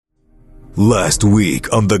Last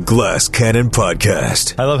week on the Glass Cannon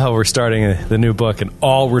podcast. I love how we're starting the new book, and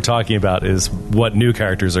all we're talking about is what new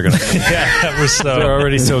characters are going to be. We're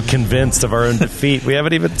already so convinced of our own defeat. We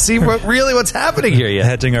haven't even seen what's happening here yet.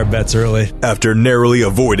 Hedging our bets early. After narrowly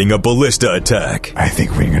avoiding a ballista attack. I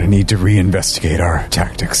think we're going to need to reinvestigate our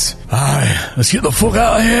tactics. Aye, let's get the fuck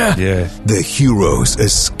out of here. Yeah. The heroes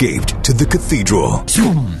escaped to the cathedral.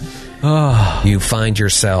 You find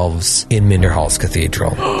yourselves in Minderhall's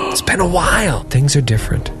cathedral. It's been a while. Things are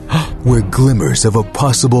different. Where glimmers of a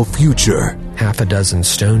possible future. Half a dozen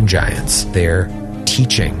stone giants. They're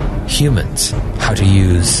teaching humans how to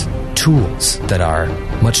use tools that are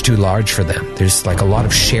much too large for them. There's like a lot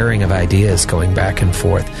of sharing of ideas going back and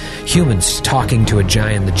forth. Humans talking to a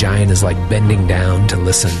giant. The giant is like bending down to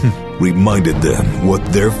listen. Reminded them what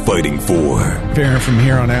they're fighting for. Baron, from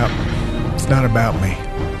here on out, it's not about me.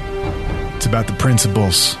 It's about the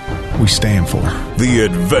principles we stand for. The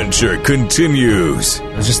adventure continues.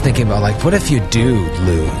 I was just thinking about, like, what if you do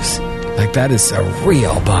lose? Like, that is a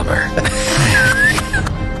real bummer.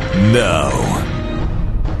 Now.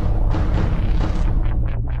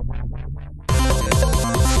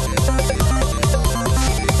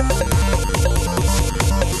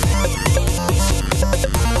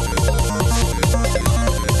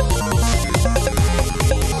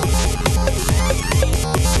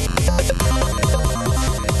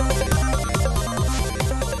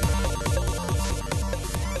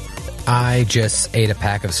 I just ate a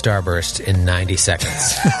pack of Starburst in 90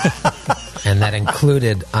 seconds. And that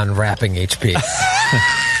included unwrapping each piece.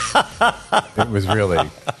 It was really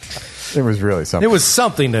something. It was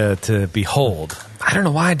something to behold. I don't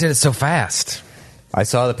know why I did it so fast. I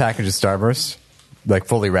saw the package of Starburst, like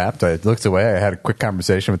fully wrapped. I looked away. I had a quick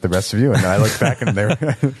conversation with the rest of you, and then I looked back, and there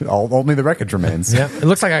only the wreckage remains. Yeah, it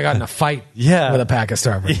looks like I got in a fight with a pack of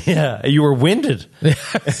Starburst. Yeah, you were winded.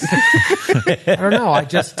 I don't know. I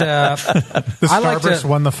just The Starburst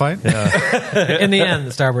won the fight? in the end,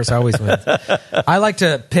 the Starburst always wins. I like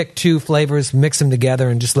to pick two flavors, mix them together,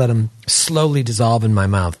 and just let them slowly dissolve in my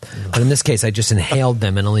mouth. But in this case, I just inhaled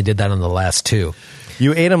them and only did that on the last two.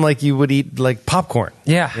 You ate them like you would eat like popcorn.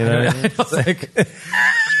 Yeah. You know what I mean?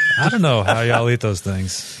 I don't know how y'all eat those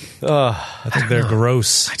things. I think they're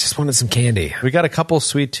gross. I just wanted some candy. We got a couple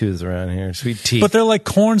sweet tooths around here, sweet teeth. But they're like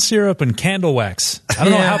corn syrup and candle wax. I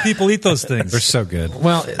don't know how people eat those things. They're so good.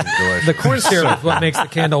 Well, the corn syrup is what makes the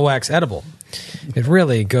candle wax edible. It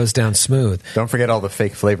really goes down smooth. Don't forget all the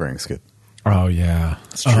fake flavorings. Good. Oh, yeah.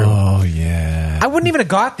 It's true. Oh, yeah. I wouldn't even have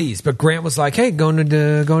got these, but Grant was like, hey, going down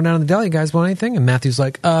to the deli, you guys want anything? And Matthew's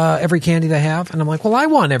like, every candy they have. And I'm like, well, I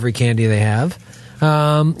want every candy they have.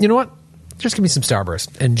 You know what? Just give me some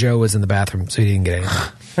Starburst. And Joe was in the bathroom, so he didn't get anything.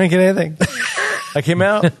 I didn't get anything. I came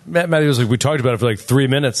out. Matthew was like, we talked about it for like 3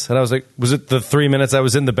 minutes. And I was like, was it the 3 minutes I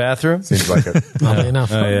was in the bathroom? Seems like it. Oddly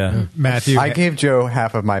enough. Oh, yeah. Matthew. I gave Joe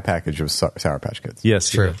half of my package of Sour Patch Kids. Yes,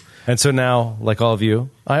 True. And so now, like all of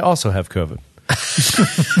you, I also have COVID.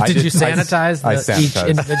 Did you sanitize each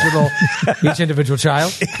individual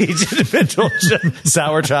child? Each individual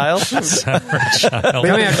sour child. Less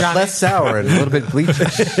sour and a little bit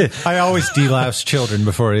bleachy. I always delouse children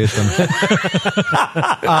before I eat them.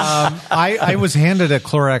 I was handed a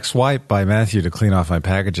Clorox wipe by Matthew to clean off my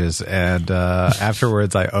packages, and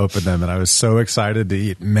afterwards I opened them, and I was so excited to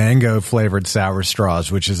eat mango-flavored sour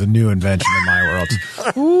straws, which is a new invention in my world.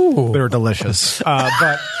 Ooh. They were delicious.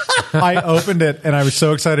 But I opened it, and I was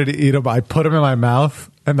so excited to eat them. I put them in my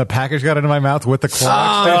mouth, and the package got into my mouth with the Clorox.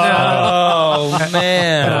 Oh,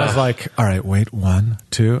 man. And I was like, all right, wait, 1,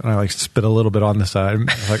 2. And I like spit a little bit on the side. I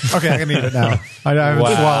was like, okay, I can eat it now. I haven't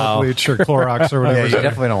swallowed bleach or Clorox or whatever. Yeah, you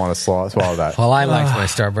definitely don't want to swallow that. Well, I liked my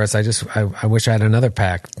Starburst. I wish I had another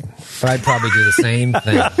pack. But I'd probably do the same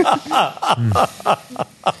thing.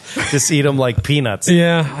 Just eat them like peanuts.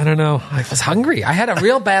 Yeah, I don't know. I was hungry. I had a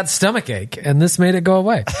real bad stomach ache, and this made it go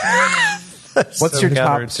away. What's your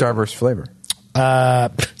top Starburst flavor?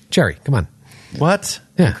 Cherry, come on. What?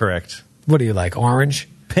 Yeah. Correct. What do you like? Orange?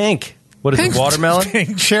 Pink. What is Pink. it?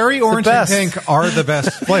 Watermelon? Cherry, orange, and pink are the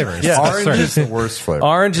best flavors. Yeah. Orange is the worst flavor.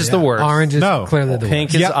 Orange is the worst. Orange is clearly the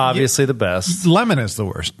Pink worst. is obviously the best. Lemon is the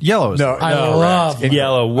worst. Yellow is the worst. I love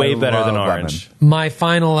Yellow, way I better than love orange. My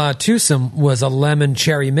final twosome was a lemon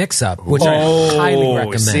cherry mix-up, which I highly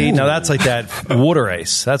recommend. See, now that's like that water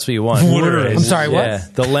ice. That's what you want. Water ice. I'm sorry, what? Yeah,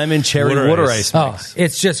 the lemon cherry water ice Oh, mix.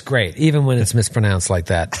 it's just great, even when it's mispronounced like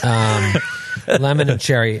that. Lemon and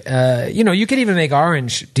cherry. You could even make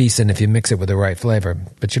orange decent if you mix it with the right flavor,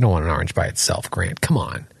 but you don't want an orange by itself, Grant. Come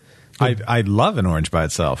on. I love an orange by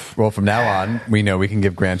itself. Well, from now on, we know we can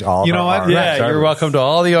give Grant all You of know our what? orange Yeah, you're Starbursts. welcome to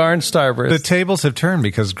all the orange Starbursts. The tables have turned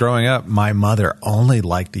because growing up, my mother only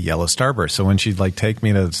liked the yellow Starburst. So when she'd like take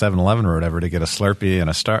me to 7-Eleven or whatever to get a Slurpee and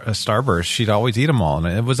a Starburst, she'd always eat them all,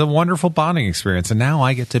 and it was a wonderful bonding experience. And now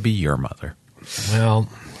I get to be your mother. Well,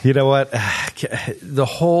 You know what? The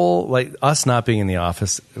whole, like, us not being in the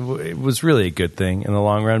office, it was really a good thing in the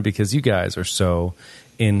long run because you guys are so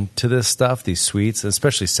into this stuff, these sweets,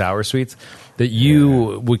 especially sour sweets, that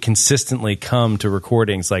you would consistently come to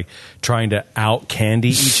recordings like trying to out candy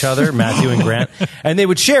each other, Matthew and Grant, and they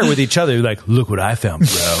would share with each other like, "Look what I found,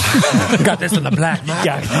 bro! got this in the black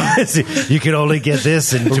market. You can only get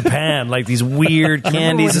this in Japan." Like these weird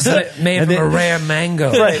candies Made from a rare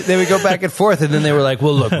mango. Right. They would go back and forth, and then they were like,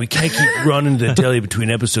 "Well, look, we can't keep running to the deli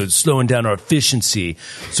between episodes, slowing down our efficiency.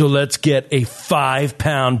 So let's get a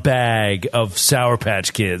 5-pound bag of Sour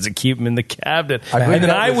Patch Kids and keep them in the cabinet." I believe And then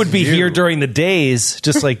that I was would be you. here during the days,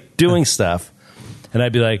 just like doing stuff, and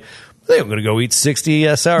I'd be like, "I think I'm going to go eat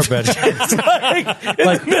 60 Sour Patch Kids like, in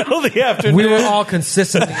the middle of the afternoon." We were all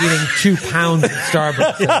consistently eating 2 pounds of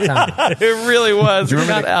Starbucks at a time. It really was. It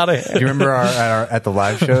got out of Do hand. you remember at the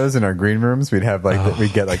live shows in our green rooms? We'd have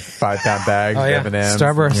we'd get like 5-pound bags Oh, yeah. of M&Ms.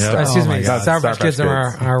 Starburst. Excuse me. God. Starburst Kids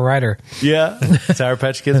are our writer. Yeah. Sour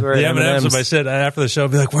Patch Kids were The M&Ms. If I said after the show,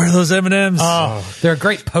 I'd be like, "Where are those M&Ms?" Oh, they're a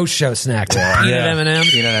great post-show snack. Peanut Yeah. M&Ms.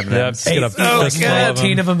 Peanut Yeah, M&Ms. just get a so fist good. full of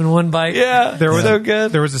 18 them. of them in one bite. Yeah. There was so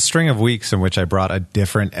good. There was a string of weeks in which I brought a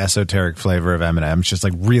different esoteric flavor of M&Ms, just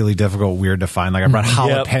like really difficult, weird to find. Like I brought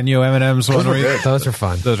jalapeno M&Ms one week. Those are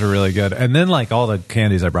fun. Those are really good. And then like all the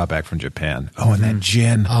candies I brought back from Japan. Oh, and that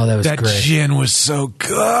gin. Oh, that was great. That gin was so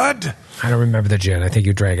good. I don't remember the gin. I think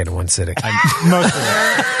you drank it in one sitting. I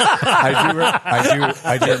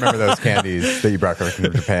do remember those candies that you brought back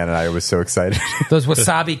from Japan, and I was so excited. Those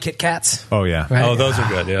wasabi Kit Kats. Oh yeah. Right? Oh, those are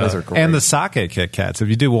good. Yeah, Those are great. And the sake Kit Kats. If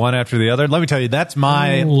you do one after the other, let me tell you, that's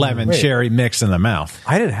my lemon cherry mix in the mouth.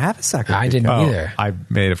 I didn't have a sake. I didn't Oh, either. I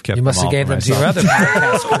may have kept You must them have all gave for them to your myself. other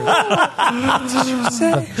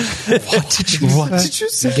podcast group. What did you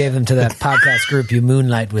say? You gave them to that podcast group you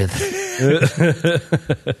moonlight with.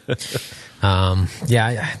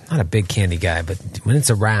 Yeah, I'm not a big candy guy, but when it's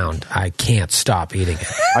around, I can't stop eating it.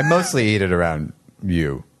 I mostly eat it around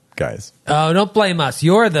you guys. Oh, don't blame us.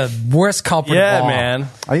 You're the worst culprit of Yeah, all. man.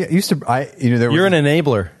 I used to. You're an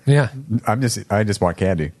enabler. Yeah. I just want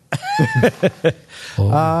candy.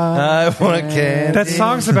 I want candy. That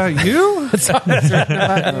song's about you?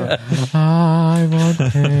 I want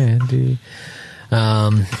candy.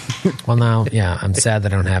 Well, now, yeah, I'm sad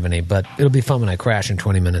that I don't have any, but it'll be fun when I crash in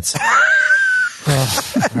 20 minutes.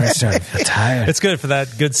 I'm starting to feel tired. It's good for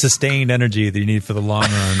that good sustained energy that you need for the long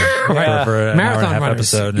run. For an hour and a Marathon half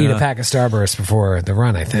runners episode. eat Yeah. a pack of Starburst before the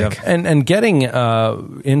run, I think. Yep. And getting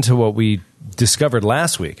into what we discovered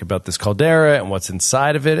last week about this caldera and what's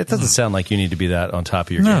inside of it, it doesn't sound like you need to be that on top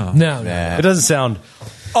of your game. No. It doesn't sound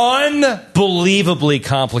unbelievably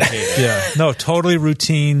complicated. Yeah. No, totally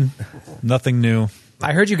routine. Nothing new.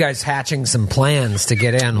 I heard you guys hatching some plans to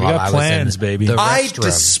get in while got I was plans, in baby. the I restroom.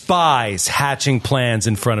 despise hatching plans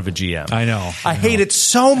in front of a GM. I know. I hate it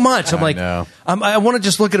so much. I'm like, know. I want to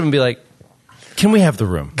just look at him and be like, can we have the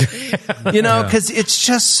room? You know, because it's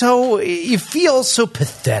just so, you feel so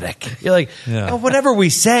pathetic. You're like, Yeah. oh, whatever we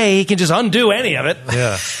say, he can just undo any of it.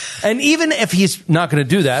 Yeah. And even if he's not going to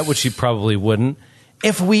do that, which he probably wouldn't,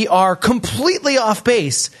 if we are completely off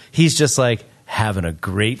base, he's just like having a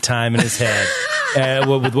great time in his head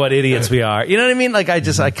with what idiots we are. You know what I mean? Like I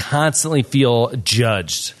constantly feel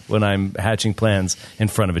judged when I'm hatching plans in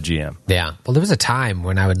front of a GM. Yeah. Well, there was a time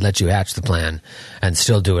when I would let you hatch the plan and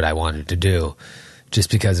still do what I wanted to do just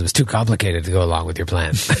because it was too complicated to go along with your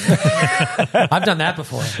plan. I've done that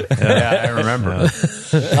before. Yeah, I remember.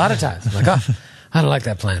 A lot of times. I'm like, oh, I don't like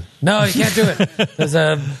that plan. No, you can't do it. There's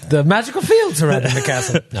the magical field surrounding the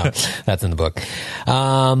castle. No, that's in the book.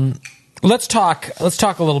 Let's talk a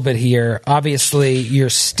little bit here. Obviously,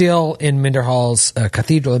 you're still in Minderhall's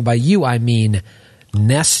cathedral, and by you I mean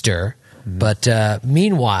Nestor. But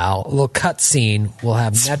meanwhile, a little cut scene. We'll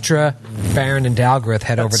have Netra, Farron, and Dalgrith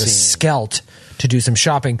head over to Skelt to do some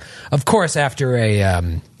shopping. Of course, after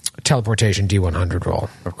a teleportation D100 roll.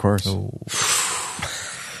 Of course. We're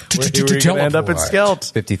going to end up at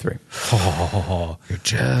Skelt. 53. Oh, you're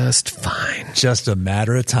just fine. Just a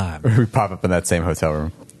matter of time. We pop up in that same hotel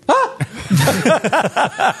room.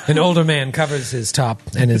 An older man covers his top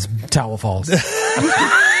and his towel falls.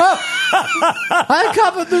 I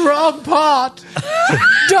covered the wrong part.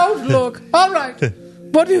 Don't look. All right.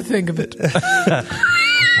 What do you think of it?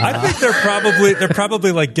 I think they're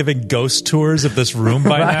probably like giving ghost tours of this room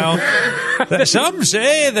by now. Some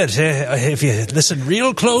say that if you listen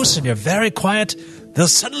real close and you're very quiet, they'll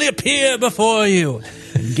suddenly appear before you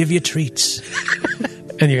and give you treats.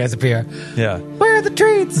 And you guys appear. Yeah. Where are the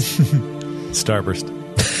treats? Starburst.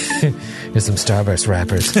 Here's some Starburst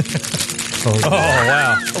wrappers.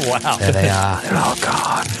 Wow. There they are. They're all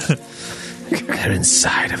gone. They're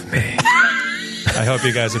inside of me. I hope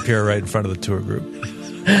you guys appear right in front of the tour group.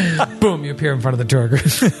 Boom, you appear in front of the tour group.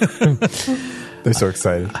 They're so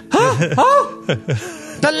excited.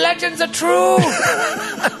 The legends are true.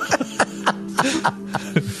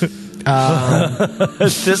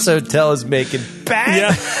 This hotel is making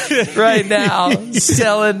bank right now,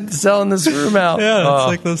 selling this room out. Yeah, it's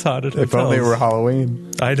like those haunted hotels. If only it were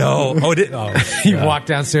Halloween. I know. You walk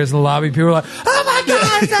downstairs in the lobby, people are like, oh my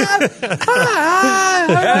God.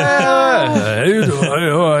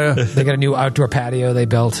 They got a new outdoor patio they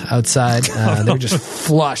built outside. They're just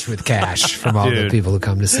flush with cash from all the people who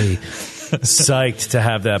come to see. Psyched to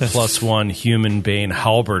have that +1 human bane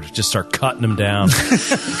halberd just start cutting them down. Go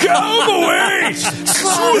away!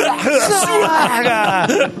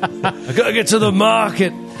 I gotta get to the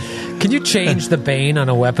market. Can you change the bane on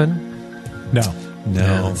a weapon? No.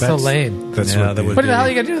 That's so lame. That's Yeah, what that would What the hell are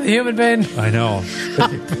you going to do to the human bane? I know.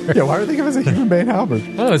 Yeah, why would they give us a human bane halberd?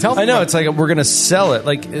 Oh, it's helpful. I know, it's like we're gonna sell it.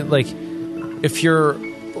 Like if you're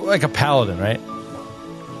like a paladin, right?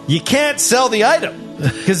 You can't sell the item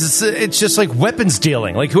because it's just like weapons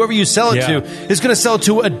dealing. Like whoever you sell it to is going to sell it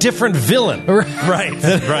to a different villain. Right.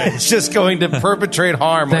 It's just going to perpetrate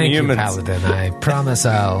harm on Thank you, humans. Paladin. I promise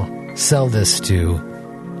I'll sell this to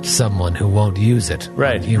someone who won't use it.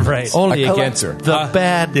 Right, on humans. right. Only A against collector. the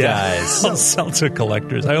bad guys. I'll sell to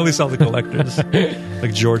collectors. I only sell to collectors.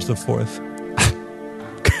 Like George the Fourth.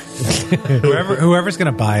 Whoever's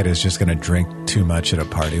going to buy it is just going to drink too much at a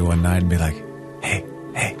party one night and be like, hey,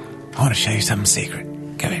 I want to show you something secret.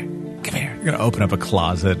 Come here. You're going to open up a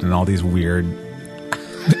closet and all these weird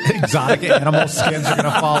exotic animal skins are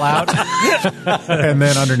going to fall out. And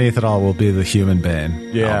then underneath it all will be the human bane.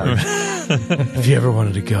 Yeah. If you ever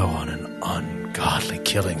wanted to go on an ungodly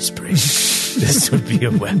killing spree, this would be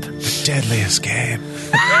a weapon. The deadliest game.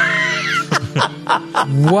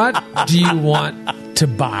 What do you want to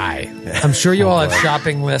buy? I'm sure you all have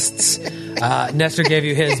shopping lists. Nestor gave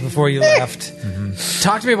you his before you left.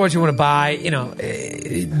 Talk to me about what you want to buy.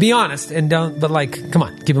 Be honest and don't. But come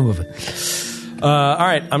on, keep it moving. All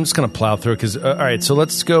right, I'm just going to plow through because. All right, so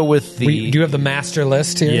let's go with the. Do you have the master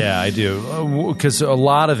list here? Yeah, I do. Because a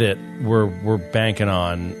lot of it we're banking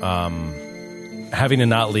on having to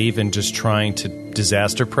not leave and just trying to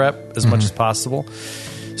disaster prep as much as possible.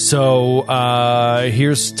 So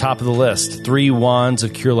here's top of the list: 3 wands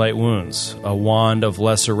of cure light wounds, a wand of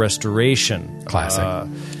lesser restoration, Classic.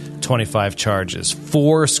 25 charges,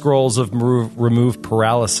 4 scrolls of remove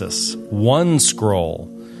paralysis, 1 scroll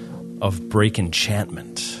of break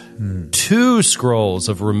enchantment, 2 scrolls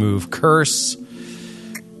of remove curse,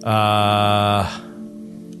 and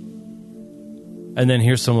then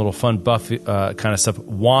here's some little fun buff kind of stuff: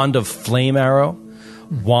 wand of flame arrow,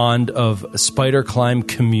 wand of spider climb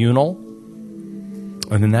communal,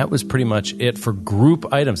 and then that was pretty much it for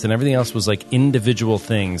group items, and everything else was like individual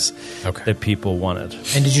things that people wanted.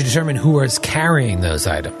 And did you determine who was carrying those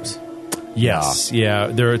items? Yes,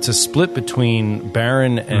 it's a split between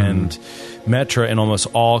Baron and Metra in almost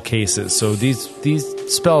all cases. So these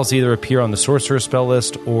spells either appear on the Sorcerer spell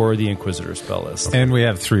list or the Inquisitor spell list. And we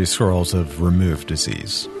have 3 scrolls of remove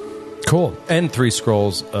disease. Cool. And 3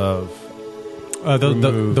 scrolls of...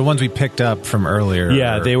 The ones we picked up from earlier.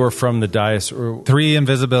 Yeah, they were from the dice. 3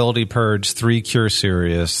 invisibility purge, 3 cure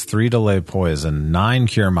serious, 3 delay poison, 9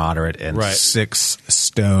 cure moderate, and 6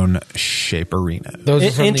 stone shaperina. Those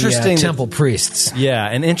are from interesting the temple priests. Yeah,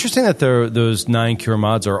 and interesting that those 9 cure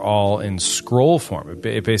mods are all in scroll form.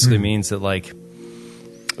 It basically means that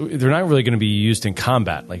they're not really going to be used in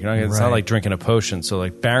combat. It's not like drinking a potion. So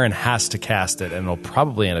Baron has to cast it, and it'll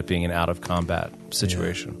probably end up being an out of combat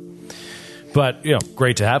situation. Yeah. But,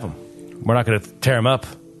 great to have them. We're not going to tear them up.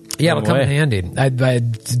 Yeah, it'll come in handy. I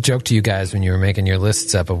joked to you guys when you were making your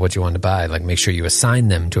lists up of what you wanted to buy, make sure you assign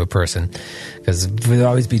them to a person. Because there'll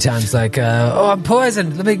always be times I'm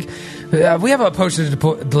poisoned. We have a potion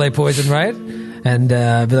to delay poison, right? And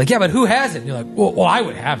be like, yeah, but who has it? And you're like, well, I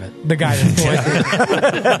would have it. The guy that's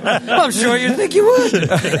poisoned. Well, I'm sure you'd think you would.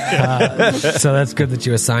 So that's good that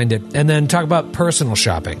you assigned it. And then talk about personal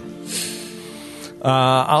shopping.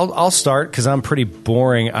 I'll start because I'm pretty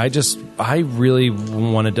boring. I really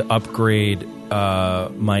wanted to upgrade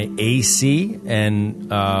my AC and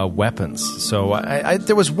weapons. So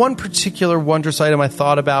there was one particular wondrous item I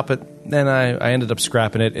thought about, but then I ended up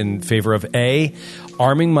scrapping it in favor of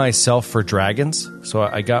arming myself for dragons. So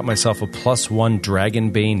I got myself a +1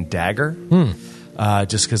 Dragonbane dagger.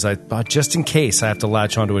 Just because I thought, just in case I have to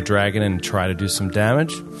latch onto a dragon and try to do some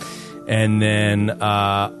damage. And then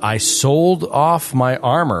I sold off my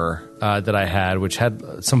armor that I had, which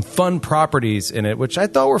had some fun properties in it, which I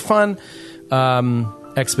thought were fun,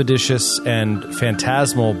 expeditious and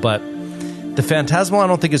phantasmal. But the phantasmal I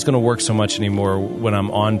don't think is going to work so much anymore when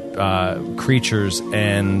I'm on creatures.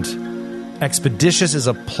 And expeditious is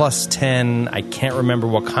a +10. I can't remember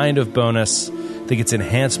what kind of bonus. I think it's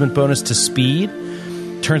enhancement bonus to speed.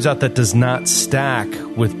 Turns out that does not stack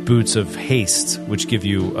with Boots of Haste, which give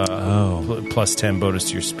you +10 bonus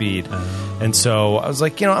to your speed. And so I was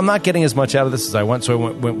like, I'm not getting as much out of this as I want, so I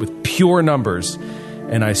went with pure numbers,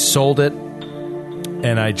 and I sold it,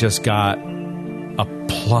 and I just got a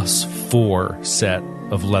 +4 set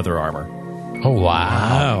of leather armor. Oh,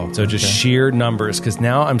 wow. So just sheer numbers, because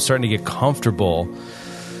now I'm starting to get comfortable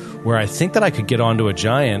where I think that I could get onto a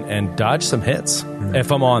giant and dodge some hits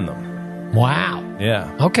if I'm on them. Wow.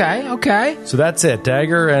 Yeah. Okay. So that's it.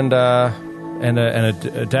 Dagger and a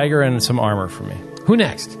dagger and some armor for me. Who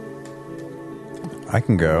next? I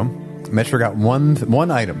can go. Metro got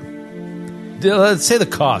one item. Let's say the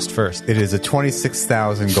cost first. It is a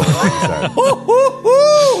 26,000 gold set.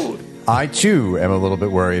 I too am a little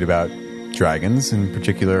bit worried about dragons, in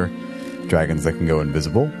particular dragons that can go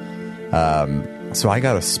invisible. So I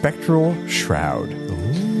got a spectral shroud.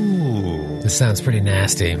 This sounds pretty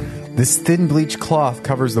nasty. This thin bleached cloth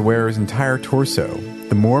covers the wearer's entire torso.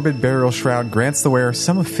 The morbid burial shroud grants the wearer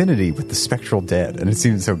some affinity with the spectral dead. And it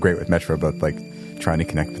seems so great with Metro, both like trying to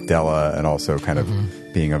connect with Della and also kind of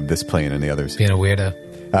being of this plane and the others. Being a weirdo.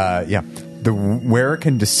 Yeah. The wearer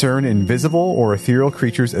can discern invisible or ethereal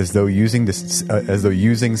creatures as though using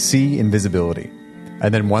sea invisibility.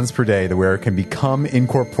 And then once per day, the wearer can become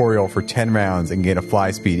incorporeal for 10 rounds and gain a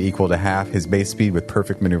fly speed equal to half his base speed with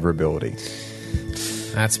perfect maneuverability.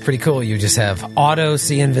 That's pretty cool. You just have auto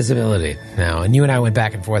see invisibility now. And you and I went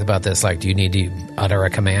back and forth about this. Like, do you need to utter a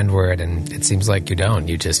command word? And it seems like you don't.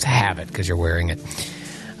 You just have it because you're wearing it.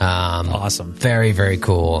 Awesome. Very, very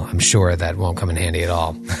cool. I'm sure that won't come in handy at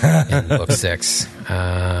all in Book 6.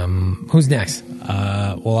 Who's next?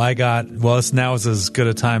 Now is as good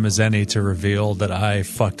a time as any to reveal that I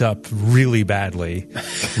fucked up really badly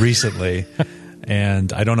recently.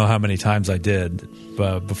 And I don't know how many times I did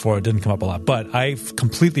before. It didn't come up a lot. But I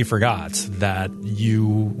completely forgot that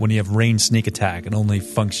when you have ranged sneak attack, it only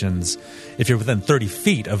functions if you're within 30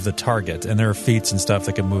 feet of the target. And there are feats and stuff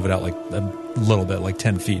that can move it out like a little bit, like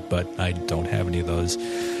 10 feet, but I don't have any of those.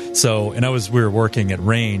 So, and we were working at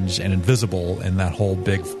range and invisible in that whole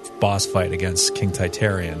big boss fight against King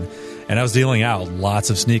Titarian. And I was dealing out lots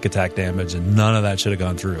of sneak attack damage, and none of that should have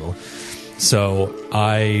gone through. So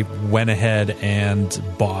I went ahead and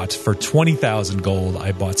bought, for 20,000 gold,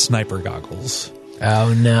 I bought sniper goggles.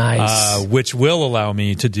 Oh, nice. Which will allow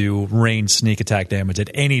me to do ranged sneak attack damage at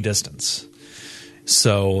any distance.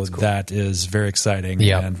 So that is very exciting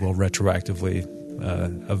and will retroactively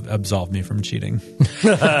absolve me from cheating.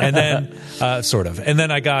 And then, sort of. And then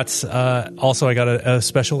I got a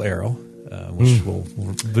special arrow. Which will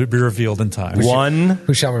be revealed in time.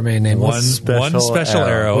 Who shall remain nameless. One special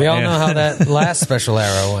arrow. We all know how that last special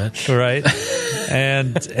arrow went, right?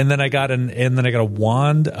 And then I got a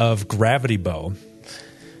wand of gravity bow.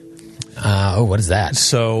 What is that?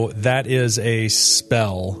 So that is a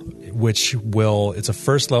spell it's a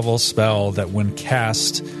first level spell that when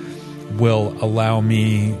cast will allow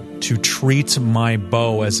me to treat my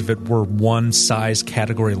bow as if it were one size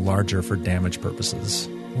category larger for damage purposes.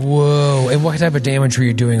 Whoa. And what type of damage were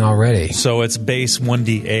you doing already? So it's base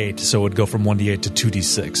 1d8, so it would go from 1d8 to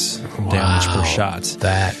 2d6 damage per shot.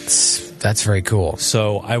 That's very cool.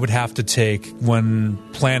 So I would have to take, when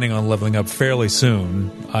planning on leveling up fairly soon,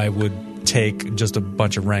 I would take just a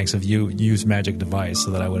bunch of ranks of use magic device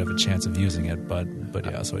so that I would have a chance of using it. But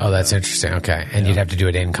yeah. So that's interesting. Okay. And you'd have to do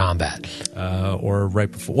it in combat. Or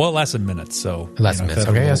right before. Well, it lasts in minutes. So minutes.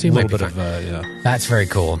 Okay. So you might be fine. That's very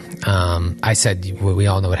cool. I said we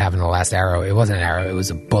all know what happened to the last arrow. It wasn't an arrow. It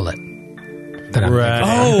was a bullet. Right.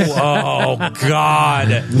 Oh God!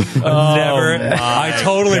 I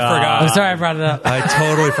totally forgot. I'm sorry I brought it up. I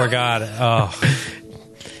totally forgot. Oh,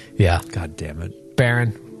 yeah. God damn it,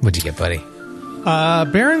 Baron. What'd you get, buddy?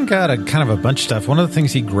 Baron got a kind of a bunch of stuff. One of the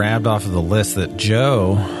things he grabbed off of the list that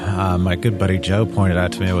Joe, my good buddy Joe, pointed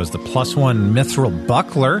out to me was the +1 mithril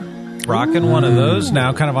buckler. Rocking one of those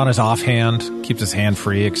now, kind of on his offhand. Keeps his hand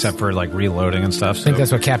free except for like reloading and stuff. I think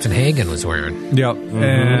that's what Captain Hagen was wearing. Yep.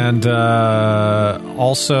 And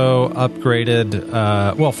also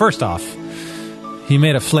upgraded. Well, first off, he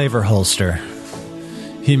made a flavor holster.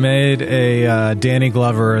 He made a Danny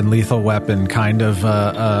Glover and Lethal Weapon kind of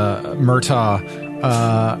Murtaugh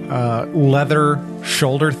leather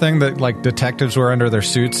shoulder thing that like detectives wear under their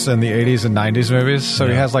suits in the 80s and 90s movies. So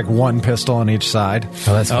he has like one pistol on each side.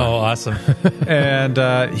 Oh, that's fun. Oh, awesome. And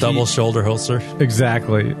Double shoulder holster.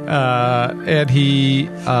 Exactly. And he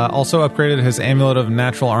also upgraded his Amulet of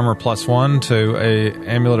Natural Armor +1 to a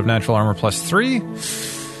Amulet of Natural Armor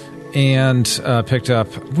 +3. And picked up,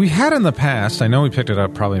 we had in the past, I know we picked it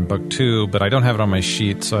up probably in book 2, but I don't have it on my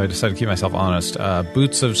sheet, so I decided to keep myself honest.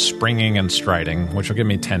 Boots of Springing and Striding, which will give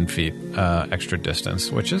me 10 feet extra distance,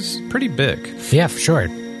 which is pretty big. Yeah, for sure.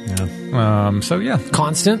 Yeah. So, yeah.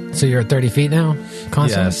 Constant? So you're at 30 feet now?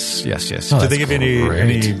 Constant? Yes. Oh, Did they give you great.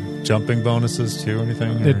 any jumping bonuses too or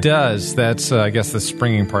anything? It does. That's, I guess, the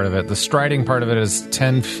springing part of it. The striding part of it is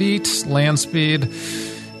 10 feet land speed.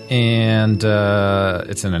 And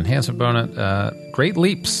it's an enhancement bonus. Great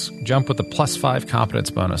leaps. Jump with a +5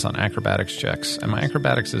 competence bonus on acrobatics checks. And my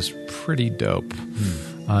acrobatics is pretty dope.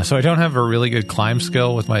 So I don't have a really good climb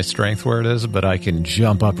skill with my strength where it is, but I can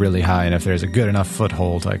jump up really high. And if there's a good enough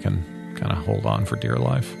foothold, I can kind of hold on for dear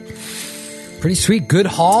life. Pretty sweet. Good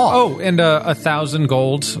haul. Oh, and 1,000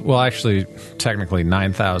 gold. Well, actually, technically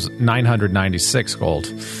 996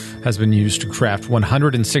 gold. Has been used to craft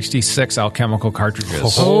 166 alchemical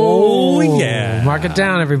cartridges. Oh, yeah. Mark it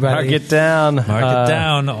down, everybody. Mark it down. Mark it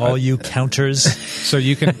down, all you counters. So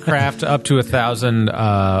you can craft up to 1,000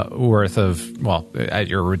 worth of, well, at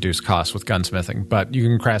your reduced cost with gunsmithing, but you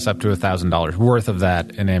can craft up to $1,000 worth of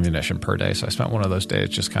that in ammunition per day. So I spent one of those days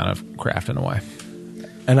just kind of crafting away.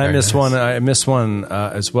 And I missed one. I missed one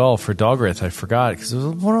as well for Dogrith. I forgot because it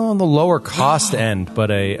was one on the lower cost end,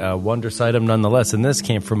 but a wondrous item nonetheless. And this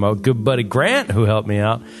came from a good buddy Grant who helped me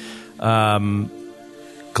out.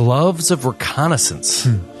 Gloves of Reconnaissance.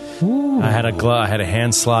 I had a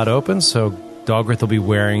hand slot open, so Dogrith will be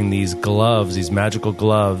wearing these gloves, these magical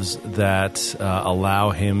gloves that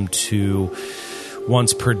allow him to.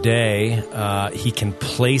 Once per day, he can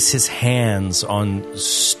place his hands on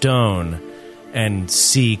stone and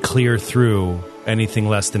see clear through anything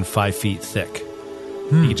less than 5 feet thick.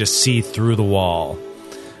 You can just see through the wall.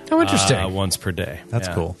 Oh, interesting. Once per day. That's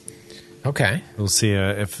cool. Okay. We'll see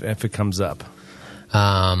if it comes up.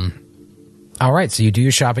 All right, so you do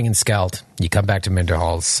your shopping in Skeld. You come back to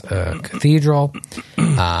Minderhall's Cathedral.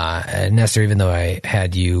 Nestor, even though I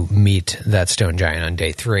had you meet that stone giant on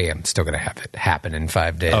day 3, I'm still going to have it happen in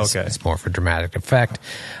 5 days. Okay. It's more for dramatic effect.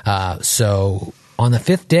 So on the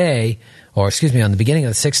 5th day, or excuse me, on the beginning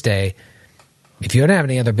of the 6th day, if you don't have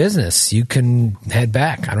any other business, you can head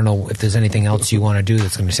back. I don't know if there's anything else you want to do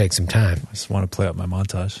that's going to take some time. I just want to play out my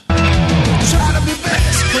montage.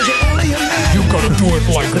 You got to do it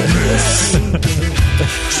like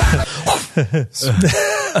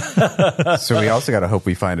this. So we also got to hope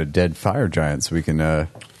we find a dead fire giant so we can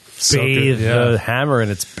Bathe the hammer in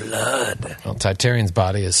its blood. Well, Titarian's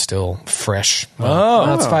body is still fresh.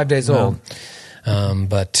 Well, it's 5 days old.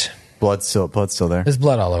 But blood's still there. there's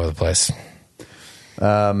blood all over the place.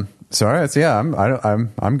 So all right, so yeah,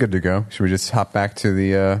 I'm good to go. Should we just hop back to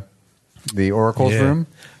the oracle's room?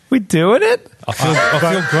 We doing it? I feel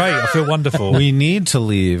great. I feel wonderful. We need to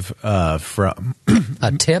leave from...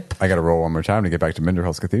 A tip? I got to roll one more time to get back to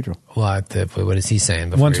Minderhall's Cathedral. What is he saying?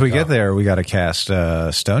 Before Once you we go? get there, we got to cast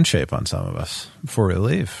Stone Shape on some of us before we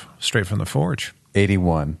leave, straight from the forge.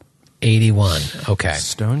 81. 81. Okay.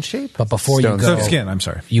 Stone shape? But before Stone you go, So skin, I'm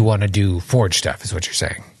sorry. you want to do forge stuff, is what you're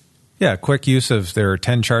saying. Yeah, quick use of there are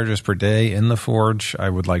 10 charges per day in the forge. I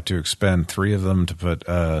would like to expend 3 of them to put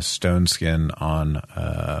stone skin on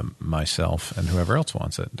myself and whoever else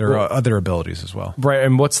wants it. There are other abilities as well. Right,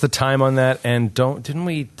 and what's the time on that? And didn't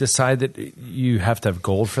we decide that you have to have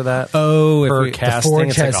gold for that? Oh, per if we- casting? The forge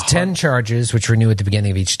It's like has 10 charges, which renew at the beginning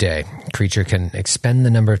of each day. Creature can expend the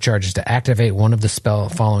number of charges to activate one of the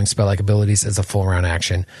following spell-like abilities as a full round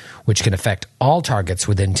action, which can affect all targets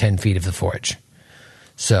within 10 feet of the forge.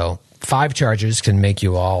 So 5 charges can make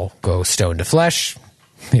you all go stone to flesh.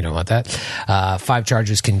 You don't want that. 5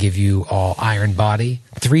 charges can give you all iron body.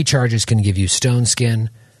 3 charges can give you stone skin.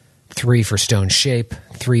 3 for stone shape.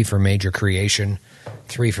 3 for major creation.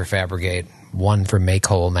 3 for fabricate. 1 for make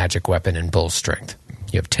whole magic weapon and bull strength.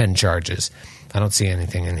 You have 10 charges. I don't see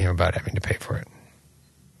anything in here about having to pay for it.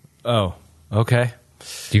 Oh, okay.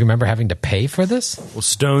 Do you remember having to pay for this? Well,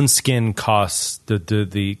 stone skin costs,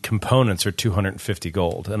 the components are 250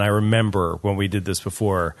 gold. And I remember when we did this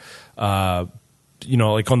before,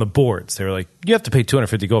 like on the boards, they were like, you have to pay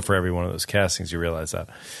 250 gold for every one of those castings. You realize that.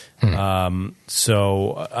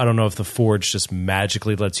 So I don't know if the forge just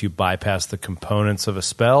magically lets you bypass the components of a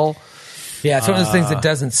spell. Yeah, it's one of those things it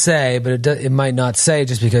doesn't say, but it might not say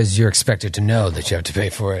just because you're expected to know that you have to pay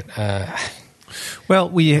for it. Well,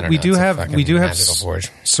 we do have forge.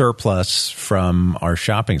 surplus from our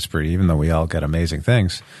shopping spree, even though we all get amazing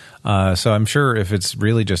things. So I'm sure if it's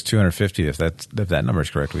really just 250, if that number is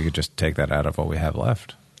correct, we could just take that out of what we have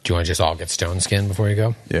left. Do you want to just all get stone skin before you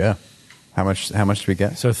go? Yeah. How much do we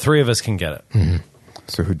get? So 3 of us can get it. Mm-hmm.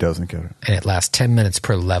 So who doesn't get it? And it lasts 10 minutes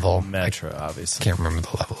per level. Metra, obviously. Can't remember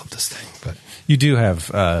the level of this thing, but You do have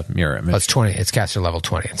mirror image. it's 20. It's caster level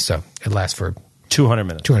 20, so it lasts for 200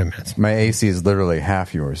 minutes. 200 minutes. My AC is literally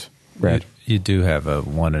half yours. Red. You do have a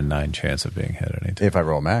 1 in 9 chance of being hit at any time. If I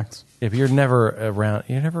roll max. Yeah, but you're never around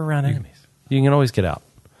enemies. You can always get out.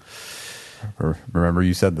 Remember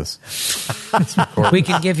you said this. We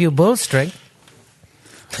can give you bull strength.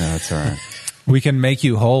 No, that's all right. We can make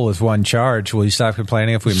you whole with 1 charge. Will you stop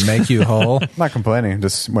complaining if we make you whole? I'm not complaining.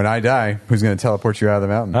 Just when I die, who's going to teleport you out of the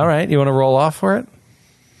mountain? All right. You want to roll off for it?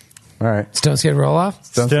 All right. Stone skin roll off?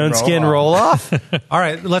 Stone skin roll off? All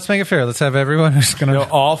right, let's make it fair. Let's have everyone who's going to...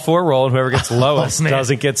 All 4 roll, and whoever gets lowest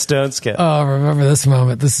doesn't get stone skin. Oh, remember this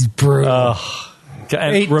moment. This is brutal.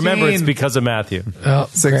 And 18. remember, it's because of Matthew. Oh,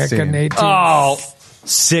 16. Kraken 18. Oh,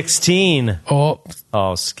 16.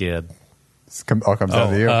 Oh, Skid. All comes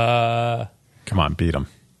down to you. Come on, beat him.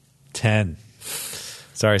 10.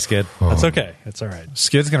 Sorry, Skid. That's okay. It's all right.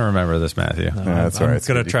 Skid's going to remember this, Matthew. Yeah, that's all right.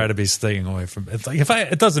 I'm going to try to be staying away from it. Like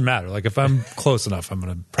it doesn't matter. Like if I'm close enough, I'm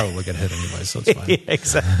going to probably get hit anyway, so it's fine. Yeah,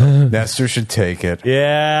 exactly. Nestor should take it.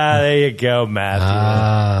 Yeah, there you go, Matthew.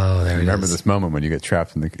 Oh, there it Remember is. this moment when you get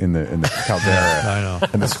trapped in the caldera. I know.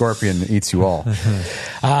 And the scorpion eats you all.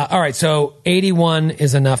 All right, so 81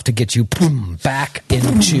 is enough to get you back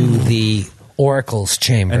into the Oracle's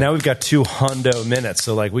chamber. And now we've got 2 hundo minutes,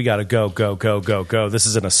 so we got to go. This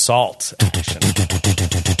is an assault action.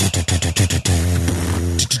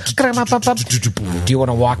 Do you want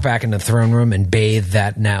to walk back into the throne room and bathe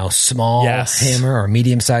that now small hammer or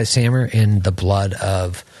medium-sized hammer in the blood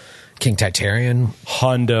of King Titarian?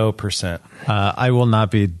 Hundo percent. I will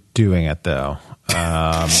not be doing it, though.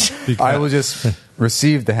 I will just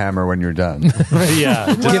receive the hammer when you're done.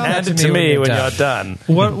 Yeah, just hand it to me when you're done.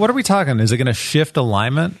 What are we talking? Is it going to shift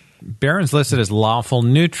alignment? Baron's listed as lawful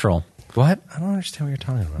neutral. What? I don't understand what you're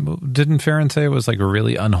talking about. Didn't Farron say it was like a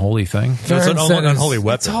really unholy thing? So it's an unholy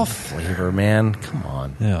weapon. It's all flavor, man. Come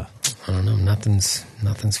on. Yeah. I don't know. Nothing's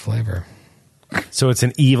flavor. So it's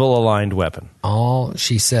an evil aligned weapon. All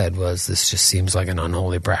she said was, this just seems like an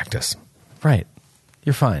unholy practice. Right.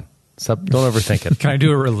 You're fine. Stop, don't overthink it. Can I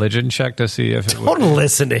do a religion check to see if it would... Don't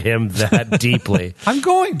listen to him that deeply. I'm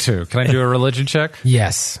going to. Can I do a religion check?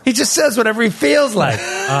 Yes. He just says whatever he feels like.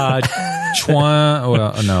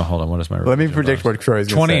 Well, no, hold on. What is my Let me religion predict bonus? what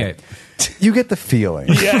Troy's going to say. 28. You get the feeling.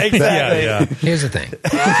 Yeah, exactly. Yeah. Here's the thing.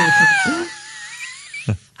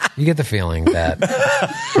 You get the feeling that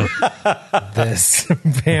this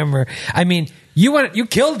hammer... I mean, you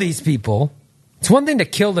killed these people. It's one thing to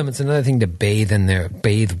kill them. It's another thing to bathe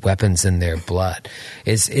weapons in their blood.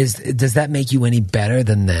 Does that make you any better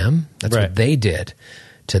than them? That's Right. what they did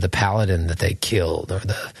to the paladin that they killed, or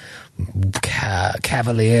the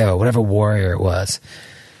cavalier, or whatever warrior it was.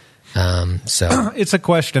 So It's a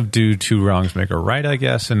question of do 2 wrongs make a right, I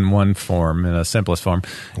guess, in one form, in a simplest form.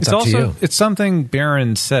 It's up to you. It's something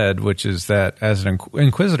Baron said, which is that as an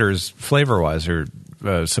inquisitors, flavor-wise, are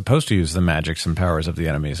supposed to use the magics and powers of the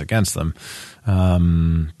enemies against them.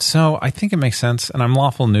 So I think it makes sense, and I'm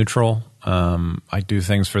lawful neutral. I do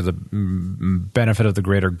things for the benefit of the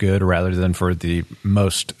greater good rather than for the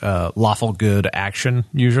most lawful good action,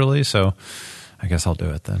 usually. So I guess I'll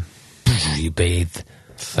do it then. you bathe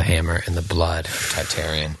the hammer in the blood of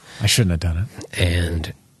Titarian, I shouldn't have done it.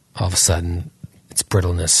 and all of a sudden its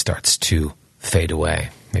brittleness starts to fade away,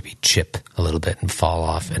 maybe chip a little bit and fall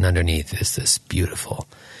off, and underneath is this beautiful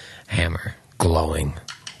hammer glowing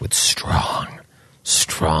with strong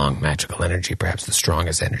magical energy, perhaps the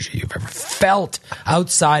strongest energy you've ever felt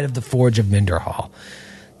outside of the Forge of Minderhall.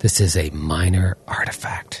 This is a minor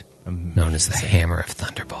artifact known as the Hammer of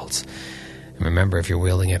Thunderbolts. And remember, if you're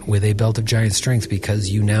wielding it with a belt of giant strength, because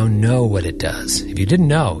you now know what it does. If you didn't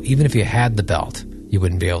know, even if you had the belt, you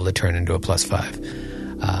wouldn't be able to turn into a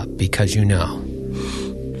 +5. Because you know,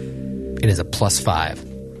 it is a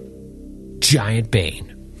 +5 giant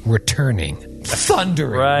bane returning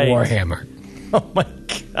thundering Right. warhammer. Oh my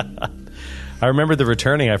god! I remember the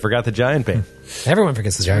returning. I forgot the giant pain. Everyone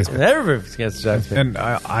forgets the giant pain. Everybody forgets the giant pain.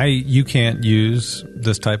 And you can't use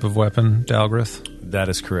this type of weapon, Dalgrith? That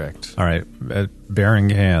is correct. All right. Baron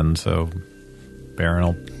can, so Baron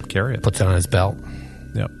will carry it. Puts it on his belt.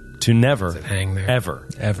 Yep. To never, hang there? ever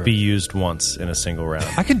be used once in a single round.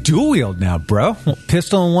 I can dual wield now, bro.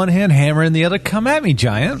 Pistol in one hand, hammer in the other. Come at me,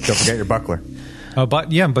 giant. Don't forget your buckler. Oh,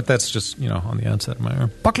 but that's just, on the outside of my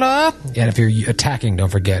arm. Buckler! And if you're attacking,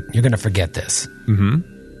 don't forget, you're going to forget this.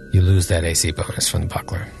 Mm-hmm. You lose that AC bonus from the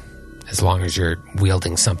buckler. As long as you're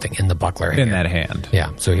wielding something in the buckler hand. In that hand.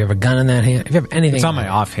 Yeah. So if you have a gun in that hand, if you have anything. It's on my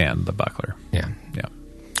offhand, the buckler. Yeah. Yeah.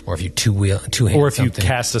 Or if you two-hand Or if something. you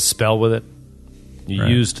cast a spell with it, you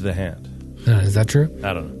used the hand. Is that true?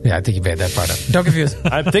 I don't know. Yeah, I think you made that part up. Don't confuse.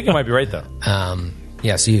 I think I might be right, though.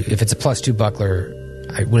 Yeah, so if it's a +2 buckler,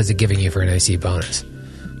 what is it giving you for an AC bonus?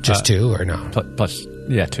 Just 2 or no? Plus, 2.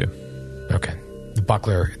 Okay.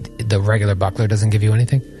 The regular buckler doesn't give you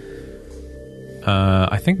anything?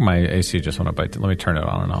 I think my AC just went up by... Let me turn it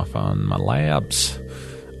on and off on my labs.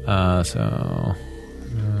 Armor...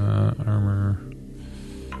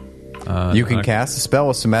 you can cast a spell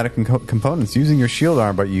with somatic components using your shield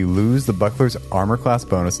arm, but you lose the buckler's armor class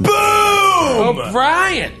bonus. Boom!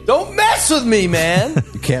 O'Brien! Don't mess with me, man!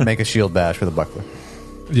 You can't make a shield bash with a buckler.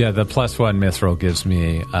 Yeah, the +1 mithril gives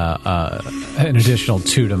me an additional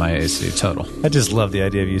 2 to my AC total. I just love the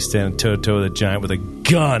idea of you standing toe-to-toe with a giant with a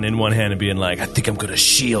gun in one hand and being like, I think I'm going to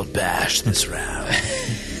shield bash this round.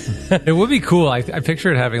 It would be cool. I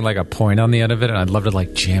picture it having like a point on the end of it, and I'd love to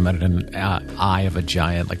like jam it in an eye of a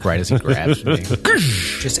giant, like right as he grabs me.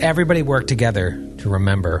 Just everybody work together to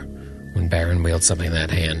remember when Baron wields something in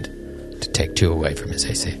that hand to take 2 away from his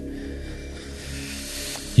AC.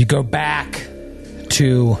 You go back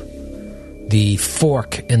to the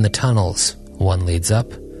fork in the tunnels. One leads up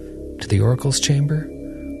to the Oracle's chamber.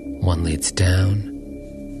 One leads down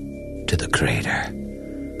to the crater.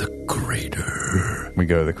 The crater. We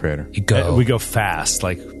go to the crater. You go. We go fast,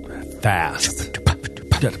 like fast.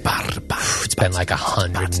 It's been like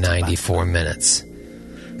 194 minutes.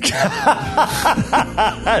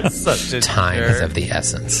 That's such a Time is of the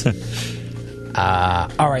essence.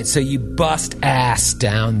 All right, so you bust ass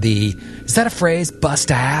down the... Is that a phrase? Bust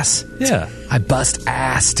ass? Yeah. I bust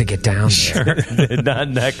ass to get down there. Sure. Not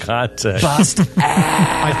in that context. Bust ass.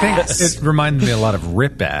 I think it reminded me a lot of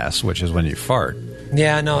rip ass, which is when you fart.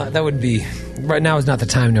 Yeah, no, that would be... Right now is not the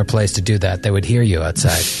time nor place to do that. They would hear you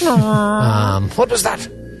outside. What was that?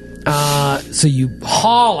 So you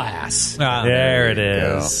haul ass. There it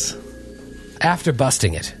is. After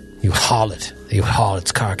busting it, you haul it. You haul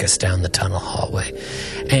its carcass down the tunnel hallway.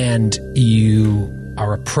 And you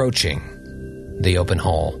are approaching the open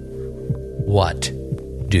hole. What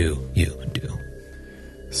do you do?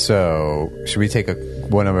 So, should we take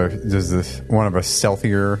one of our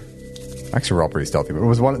stealthier... Actually, we're all pretty stealthy, but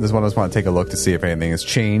does one of us want to take a look to see if anything has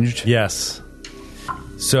changed? Yes.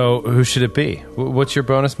 So, who should it be? What's your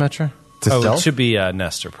bonus, Metra? Stealth? It should be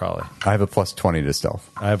Nestor, probably. I have a +20 to stealth.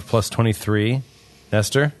 I have a +23.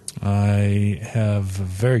 Nestor? I have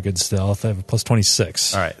very good stealth. I have a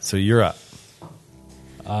 +26. All right, so you're up.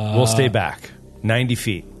 We'll stay back. 90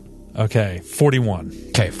 feet. Okay, 41.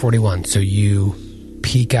 Okay, 41. So you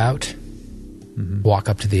peek out, walk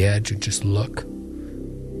up to the edge, and just look.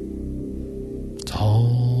 It's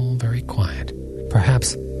all very quiet.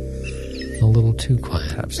 Perhaps a little too quiet.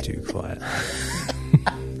 Perhaps too quiet.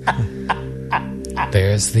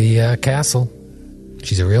 There's the castle.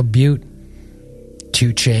 She's a real beaut.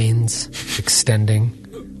 2 chains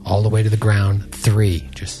extending all the way to the ground. 3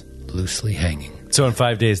 just loosely hanging. So in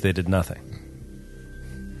 5 days, they did nothing.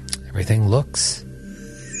 Everything looks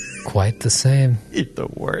quite the same. You're the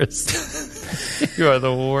worst. You are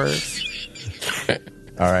the worst.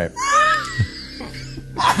 All right.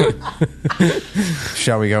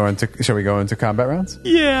 Shall we go into combat rounds?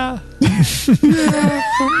 Yeah.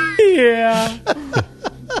 Yeah.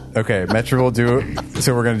 Okay, Metra will do.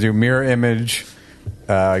 So we're going to do mirror image,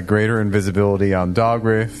 greater invisibility on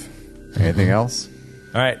Dalgrith. Anything else?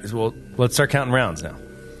 All right, well, let's start counting rounds now.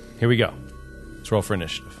 Here we go. Let's roll for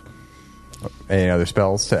initiative. Any other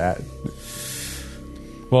spells to add?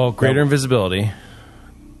 Well, greater invisibility.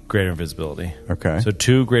 Greater invisibility. Okay. So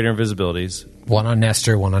 2 greater invisibilities. 1 on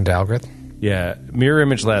Nestor, 1 on Dalgrith. Yeah, mirror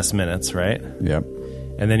image lasts minutes, right? Yep.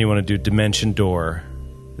 And then you want to do dimension door.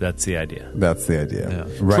 That's the idea. That's the idea.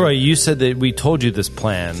 Right. Troy, you said that we told you this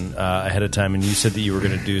plan ahead of time, and you said that you were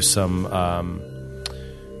going to do some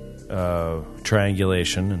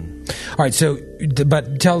triangulation. And All right, so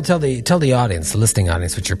but tell the audience, the listening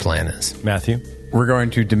audience, what your plan is. Matthew? We're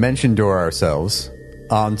going to dimension door ourselves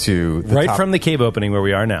onto the Right top, from the cave opening where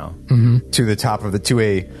we are now. to the top of to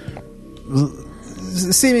a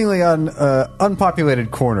seemingly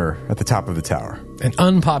unpopulated corner at the top of the tower. An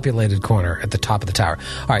unpopulated corner at the top of the tower.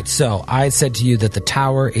 All right, so I said to you that the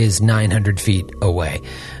tower is 900 feet away.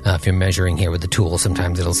 If you're measuring here with the tool,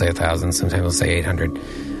 sometimes it'll say 1,000, sometimes it'll say 800.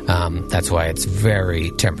 That's why it's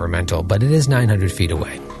very temperamental, but it is 900 feet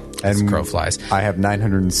away. As the crow flies. I have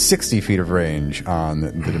 960 feet of range on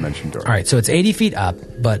the dimension door. All right, so it's 80 feet up,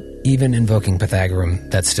 but even invoking Pythagorean,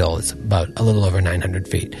 that's still it's about a little over 900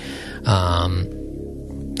 feet.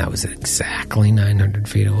 That was exactly 900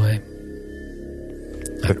 feet away.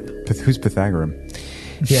 Who's Pythagorean?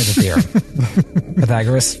 He has a theorem.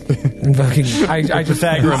 Pythagoras invoking. I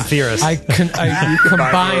Pythagorean theorist. I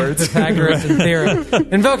combined Pythagoras and theorem.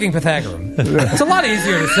 Invoking Pythagorean. It's a lot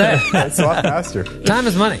easier to say. It's a lot faster. Time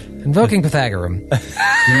is money. Invoking Pythagorean.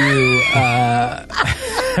 How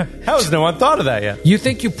has no one thought of that yet? You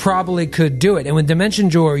think you probably could do it, and with Dimension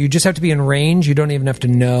Door, you just have to be in range. You don't even have to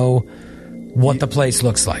know what the place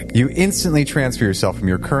looks like. You instantly transfer yourself from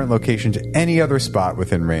your current location to any other spot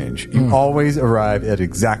within range. You always arrive at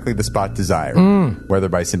exactly the spot desired, whether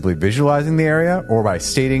by simply visualizing the area or by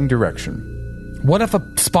stating direction. What if a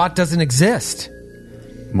spot doesn't exist?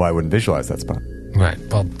 Well, I wouldn't visualize that spot. Right.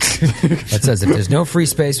 Well, it says if there's no free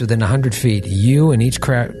space within 100 feet, you and each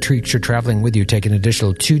creature traveling with you take an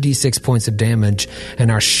additional 2d6 points of damage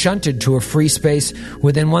and are shunted to a free space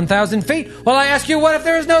within 1,000 feet. Well, I ask you, what if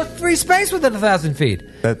there is no free space within 1,000 feet?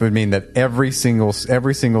 That would mean that every single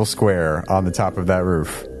square on the top of that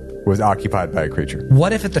roof was occupied by a creature.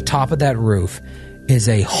 What if at the top of that roof is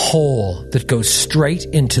a hole that goes straight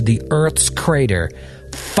into the Earth's crater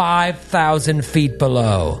 5,000 feet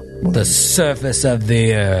below the surface of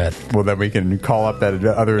the Earth? Well, then we can call up that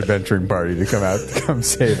other adventuring party to come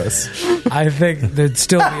save us. I think there'd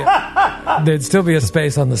still be a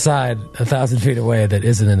space on the side 1,000 feet away that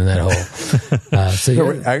isn't in that hole.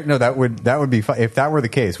 That would be fun. If that were the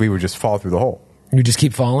case, we would just fall through the hole. You just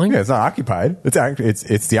keep falling? Yeah, it's not occupied.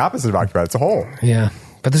 It's the opposite of occupied. It's a hole. Yeah,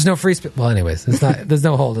 but there's no free space. Well, anyways, there's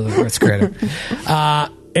no hole to the Earth's crater.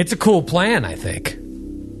 It's a cool plan, I think.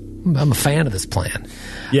 I'm a fan of this plan.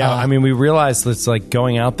 Yeah, I mean, we realized it's like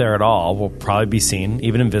going out there at all will probably be seen,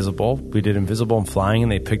 even invisible. We did invisible and flying,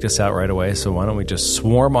 and they picked us out right away. So why don't we just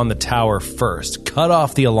swarm on the tower first, cut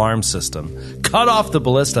off the alarm system, cut off the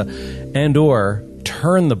ballista, and or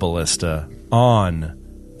turn the ballista on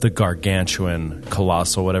the gargantuan,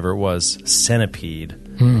 colossal, whatever it was, centipede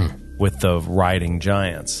with the riding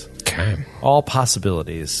giants. Okay. All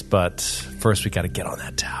possibilities, but first we got to get on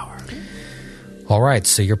that tower. All right,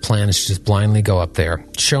 so your plan is to just blindly go up there.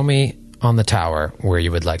 Show me on the tower where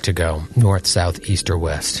you would like to go, north, south, east, or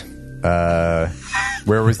west. Where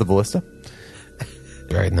was the ballista?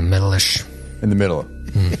 Right in the middle-ish. In the middle.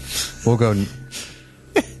 We'll go...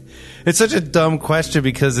 It's such a dumb question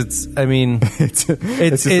because it's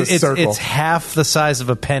half the size of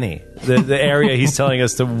a penny. The area he's telling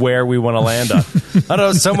us to where we want to land on. I don't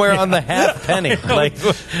know, somewhere on the half penny. Like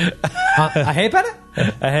a halfpenny?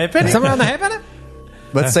 A halfpenny? Somewhere on the halfpenny?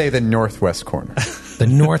 Let's say the northwest corner. The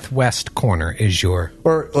northwest corner is your...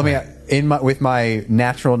 Or let me... with my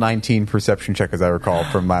natural 19 perception check, as I recall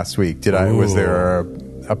from last week, was there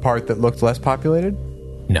a part that looked less populated?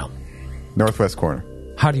 No. Northwest corner.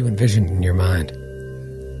 How do you envision it in your mind?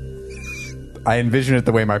 I envision it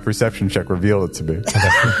the way my perception check revealed it to be.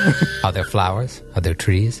 Are there flowers? Are there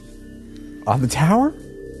trees? On the tower?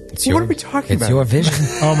 What are we talking about? It's your vision.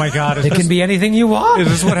 Oh my God! It can be anything you want. Is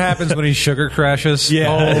this what happens when he sugar crashes?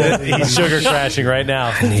 Yeah, he's sugar crashing right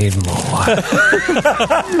now. I need more.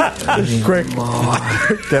 Quick, more.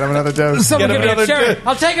 Get him another dose. Someone Get give me another a cherry. dose.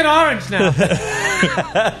 I'll take an orange now.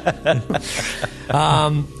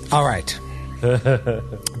 All right.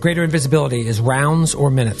 Greater invisibility is rounds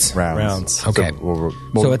or minutes? Rounds. Okay.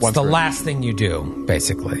 So it's the we're- last thing you do,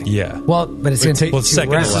 basically. Yeah. Well, but it's going to take well, two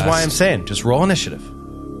second rounds. This is why I'm saying just roll initiative.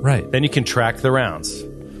 Right. Then you can track the rounds.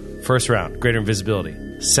 First round, greater invisibility.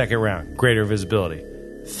 Second round, greater invisibility.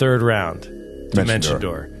 Third round, dimension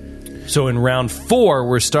door. So in round 4,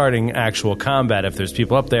 we're starting actual combat if there's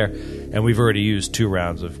people up there, and we've already used 2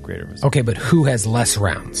 rounds of greater invisibility. Okay, but who has less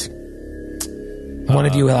rounds? One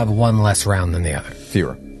of you will have one less round than the other.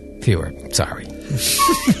 Fewer. Fewer. Sorry.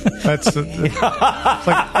 That's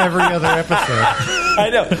like every other episode. I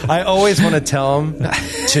know. I always want to tell him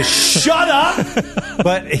to shut up,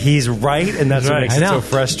 but he's right, and that's what makes it so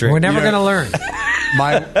frustrating. We're never going to learn.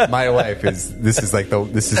 My wife is the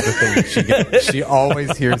thing she gets. She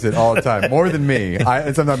always hears it all the time, more than me.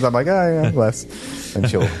 And sometimes I'm like, oh yeah, less, and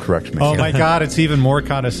she'll correct me. Oh my God! It's even more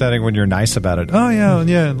condescending when you're nice about it. Oh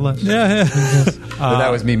yeah, less. Yeah. But that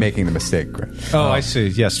was me making the mistake, Grant. Oh, I see.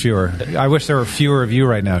 Yes, fewer. I wish there were fewer of you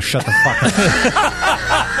right now. Shut the fuck up.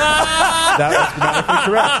 That was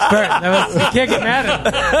grammatically correct. You can't get mad at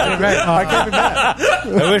him. I can't be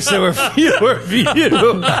mad. I wish there were fewer of you.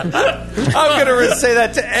 I'm going to say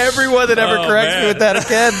that to everyone that ever corrects me with that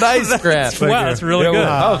again. Nice, Grant. Wow, that's really good.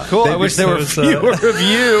 Oh, cool. I wish there were fewer of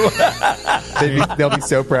you. They'll be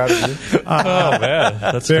so proud of you. Oh, man.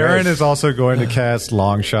 That's Baron great. is also going to cast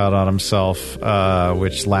Long Shot on himself,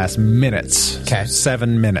 which lasts minutes. Okay.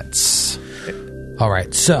 7 minutes. All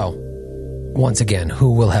right, so once again,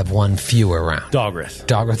 who will have one fewer round? Dogrith.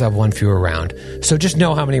 Dogrith have one fewer round. So just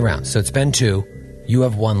know how many rounds. So it's been 2. You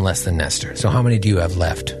have 1 less than Nestor. So how many do you have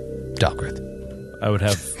left, Dogrith? I would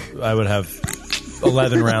have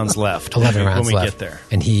 11 rounds left. 11 rounds when we left. get there.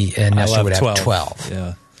 And Nestor I'll would have have 12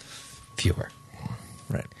 Yeah. fewer.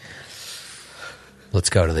 Right. Let's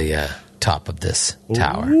go to the top of this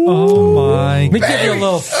tower. Oh, my Let me give you a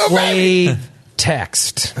little flavor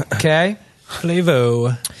text, okay?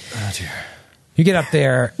 Flavo. You get up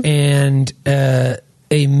there, and a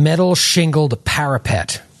metal shingled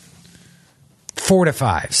parapet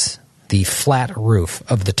fortifies the flat roof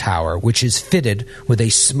of the tower, which is fitted with a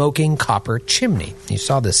smoking copper chimney. You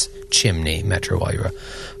saw this chimney, Metro, while you were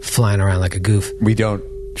flying around like a goof. We don't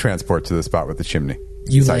transport to the spot with the chimney.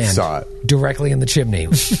 You I land saw it. directly in the chimney,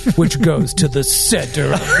 which goes to the center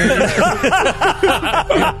of the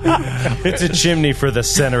earth. It's a chimney for the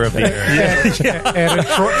center of the earth. And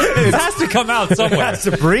It has to come out somewhere.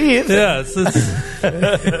 To breathe. Yeah,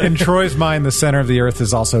 in Troy's mind, the center of the earth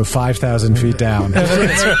is also 5,000 feet down.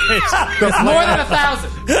 It's more than 1,000.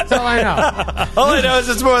 That's all I know. All I know is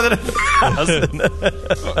it's more than 1,000.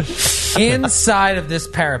 Inside of this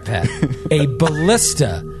parapet, a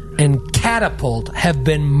ballista and catapult have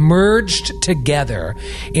been merged together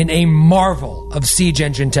in a marvel of siege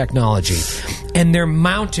engine technology. And they're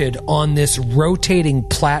mounted on this rotating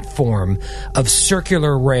platform of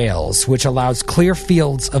circular rails, which allows clear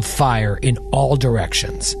fields of fire in all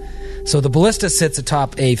directions. So the ballista sits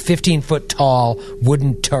atop a 15-foot tall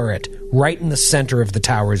wooden turret right in the center of the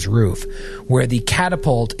tower's roof, where the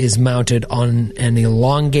catapult is mounted on an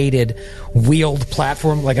elongated wheeled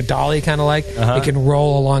platform, like a dolly kind of like. It can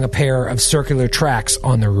roll along a pair of circular tracks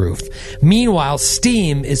on the roof. Meanwhile,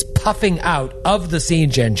 steam is puffing out of the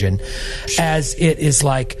siege engine as it is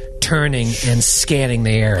like turning and scanning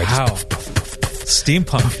the air. It just Wow. puff, puff, puff, puff,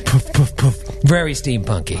 Steampunk. puff, puff, puff. Very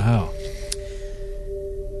steampunky. Wow.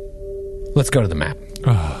 Let's go to the map.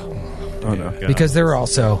 Oh, no. Because there are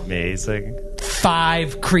also Amazing.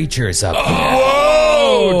 5 creatures up there.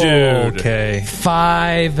 Oh, dude. Okay.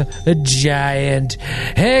 5 giant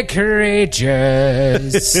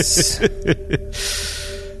creatures.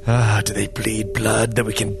 Do they bleed blood that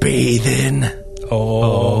we can bathe in?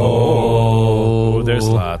 Oh. There's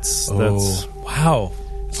lots. That's Wow.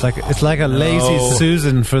 It's like a lazy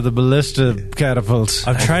Susan for the ballista catapult.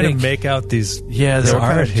 I'm trying to make out these. yeah. What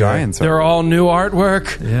kind of giants are They're all new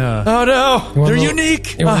artwork. Yeah. Oh no, they're little-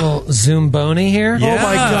 unique. You want a little Zumboni here? Yeah. Oh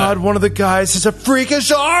my god, one of the guys has a freakish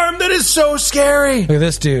arm that is so scary. Look at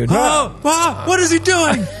this dude. Oh, wow. What is he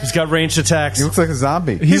doing? He's got ranged attacks. He looks like a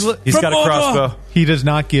zombie. He's from got a Mordor. crossbow. He does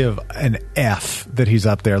not give an F that he's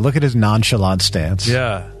up there. Look at his nonchalant stance.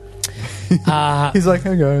 Yeah. He's like,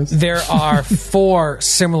 hey guys. There are 4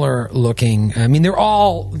 similar looking. I mean, they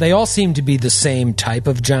all seem to be the same type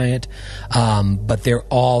of giant, but they're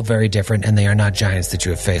all very different, and they are not giants that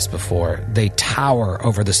you have faced before. They tower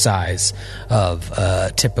over the size of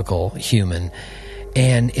a typical human,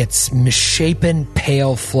 and its misshapen,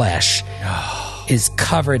 pale flesh is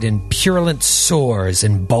covered in purulent sores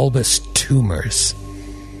and bulbous tumors.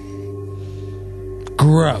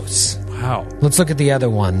 Gross. Wow. Let's look at the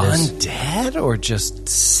other one. There's- Undead or just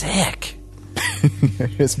sick?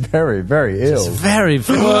 It's very, very ill. Very.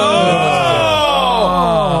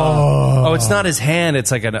 Oh, it's not his hand.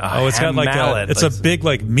 It's like It's got like mallet. it's a big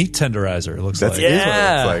like meat tenderizer. It looks That's like. it.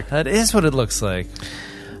 yeah. like. That is what it looks like.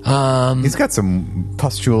 He's got some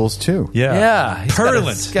pustules too. Yeah. Purulent.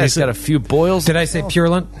 Purulent. This guy's got a few boils. Did I say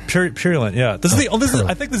purulent? Purulent. Yeah. This is the.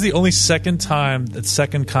 I think this is the only second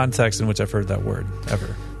context in which I've heard that word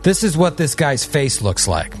ever. This is what this guy's face looks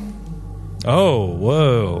like. Oh,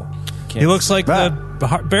 whoa. He looks like the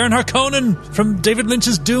Baron Harkonnen from David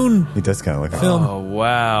Lynch's Dune He does kind of look like film. Oh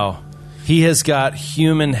wow. He has got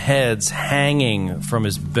human heads hanging from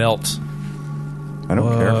his belt. I don't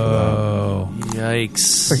care for that. Oh,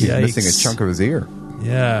 Yikes. Like he's Yikes. missing a chunk of his ear.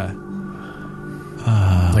 yeah.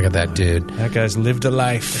 Look at that dude. That guy's lived a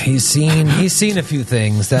life. He's seen a few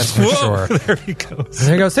things, that's for sure. There he goes.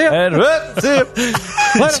 There you go. See ya. And, see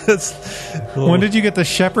ya. When did you get the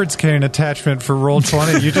shepherd's cane attachment for Roll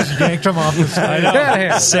 20? You just yanked him off the side. Get out of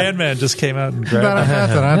here. Sandman just came out and grabbed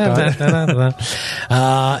him.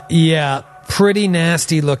 Yeah, pretty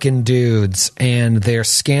nasty looking dudes, and they're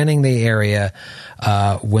scanning the area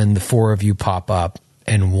when the four of you pop up,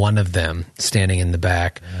 and one of them standing in the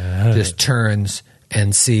back just turns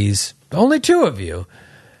and sees only two of you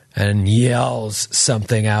and yells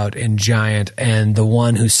something out in giant, and the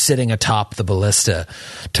one who's sitting atop the ballista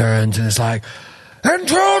turns and is like,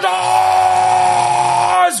 "Intruders!"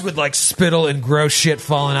 with like spittle and gross shit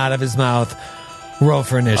falling out of his mouth. Roll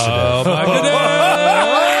for initiative. Oh, my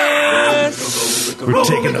goodness. We're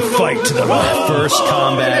taking the fight to the first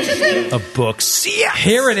combat of books. Yeah.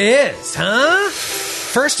 Here it is, huh?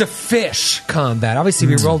 First of fish combat. Obviously,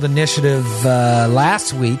 we rolled initiative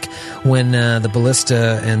last week when the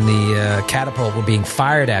ballista and the catapult were being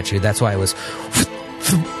fired at you. That's why it was...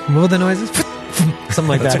 What were the noises? Something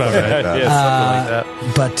like that. That's about right. Yeah, something like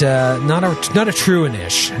that. But not a true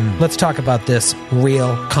inish. Let's talk about this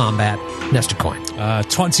real combat nested coin.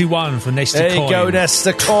 21 for Nestor There you Coin. go, that's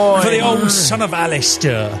the coin. For the old son of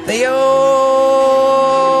Alistair. The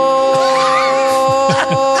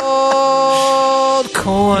old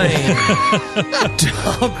coin.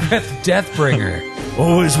 Dalgrith Deathbringer.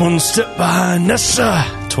 Always one step behind Nessa.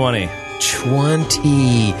 20.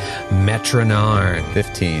 20 Metronarn.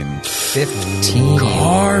 15.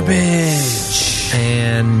 Garbage.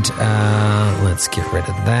 And let's get rid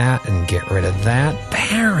of that and get rid of that.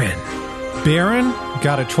 Baron. Baron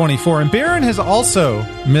got a 24, and Baron has also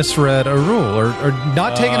misread a rule or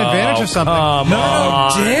not taken advantage of something.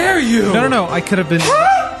 How dare you? No. I could have been.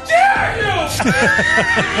 How dare you?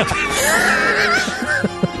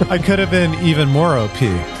 I could have been even more OP.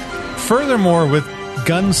 Furthermore, with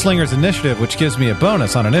Gunslinger's initiative, which gives me a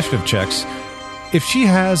bonus on initiative checks, if she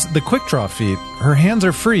has the quick draw feat, her hands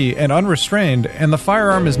are free and unrestrained, and the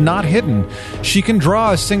firearm is not hidden. She can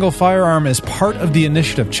draw a single firearm as part of the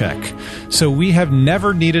initiative check. So we have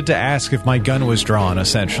never needed to ask if my gun was drawn,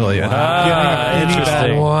 essentially. And I'm getting any interesting.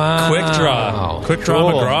 better. Wow. Quick draw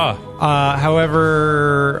Cool. McGraw.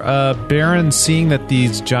 However, Baron, seeing that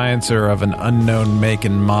these giants are of an unknown make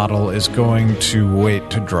and model, is going to wait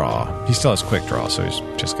to draw. He still has quick draw, so he's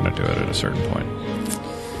just going to do it at a certain point.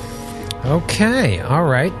 Okay, all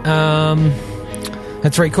right.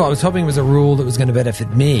 That's very cool. I was hoping it was a rule that was going to benefit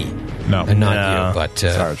me. No. And not No. you, but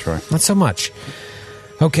Sorry, Troy. not so much.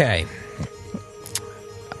 Okay.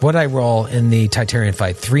 What did I roll in the Titarian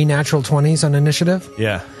fight? 3 natural 20s on initiative?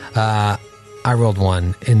 Yeah. I rolled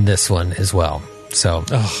 1 in this one as well. So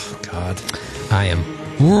Oh, God. I am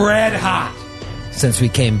red hot since we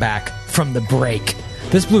came back from the break.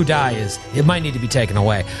 This blue dye it might need to be taken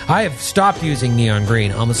away. I have stopped using neon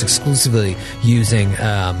green, almost exclusively using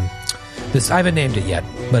this. I haven't named it yet,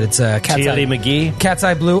 but it's Cat's Tealy Eye McGee. Cat's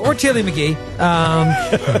Eye Blue or Tealy McGee.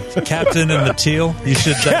 Captain and the Teal. You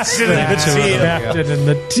should. Captain and the Teal. Captain and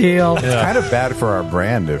the Teal. It's kind of bad for our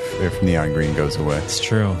brand if neon green goes away. It's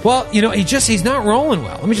true. Well, he's not rolling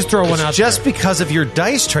well. Let me just throw one out. Just because of your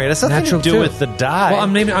dice tray. That's nothing Natural to do too. with the die.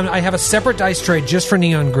 Well, I have a separate dice tray just for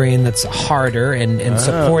neon green that's harder and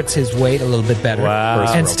supports his weight a little bit better. Wow.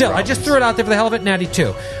 And still, I just threw it out there for the hell of it. Natty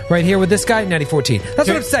 2. Right here with this guy, Natty 14. That's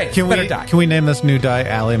what I'm saying. It's better die. Can we name this new die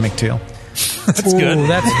Ally McTeal? That's Ooh, good.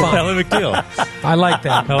 that's fun. Ellen McNeil. I like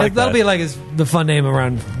that. like That'll that. be like the fun name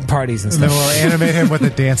around parties and And then stuff. we'll animate him with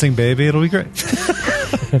a dancing baby. It'll be great.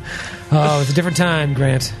 Oh, it's a different time,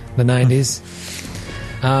 Grant. The 90s.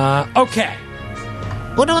 Okay.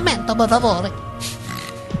 Un momento, por favore.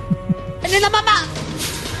 Nella mamma.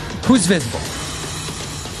 Who's visible?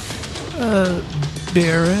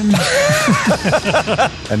 Baron.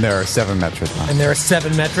 And there are 7 metros on. And there are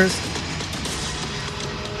 7 metras.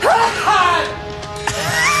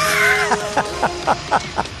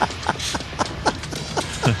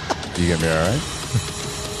 You get me all right?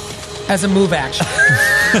 As a move action.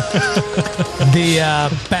 The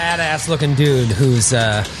badass looking dude whose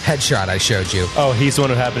headshot I showed you. oh, he's the one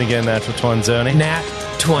who happened to get a natural 20 zoning? Nat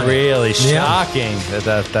 20. Really Yeah. shocking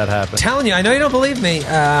that happened. Telling you, I know you don't believe me.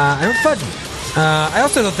 I don't fudge you. I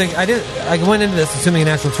also don't think I went into this assuming a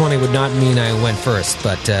natural 20 would not mean I went first,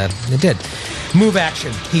 but it did. Move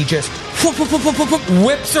action. He just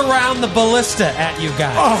whips around the ballista at you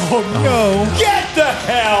guys. Oh, no. Get the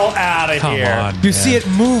hell out of Come here. on. You see it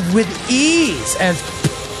move with ease as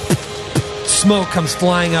smoke comes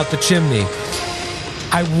flying out the chimney.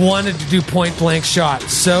 I wanted to do point blank shot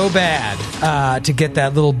so bad to get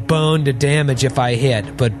that little bone to damage if I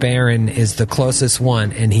hit, but Baron is the closest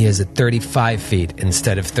one, and he is at 35 feet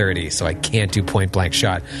instead of 30, so I can't do point blank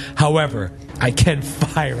shot. However, I can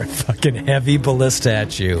fire a fucking heavy ballista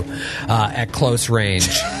at you at close range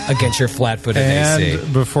against your flat-footed AC.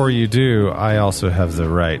 And before you do, I also have the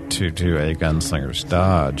right to do a gunslinger's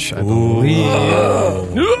dodge, I believe.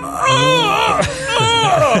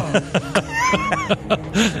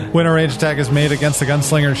 When a ranged attack is made against the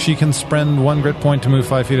gunslinger, she can spend 1 grit point to move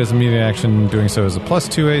 5 feet as immediate action. Doing so is a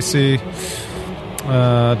 +2 AC.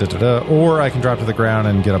 Or I can drop to the ground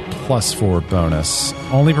and get a +4 bonus.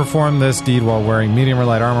 Only perform this deed while wearing medium or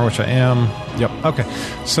light armor, which I am. Yep. Okay.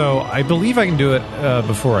 So I believe I can do it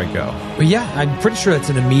before I go. Well, yeah, I'm pretty sure it's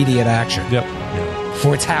an immediate action. Yep.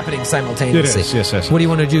 Or it's happening simultaneously. It is, yes. What do you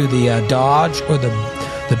want to do, the dodge or the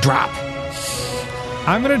drop?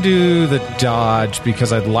 I'm going to do the dodge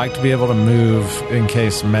because I'd like to be able to move in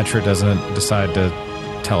case Metra doesn't decide to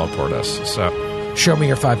teleport us. So show me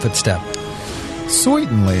your 5-foot step.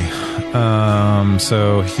 Certainly.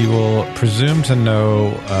 So he will presume to know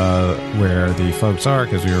where the folks are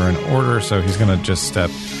because we were in order. So he's going to just step.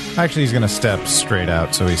 Actually, he's going to step straight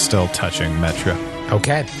out. So he's still touching Metra.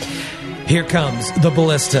 Okay. Here comes the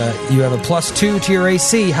ballista. You have a +2 to your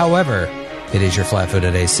AC. However, it is your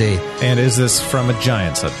flat-footed AC. And is this from a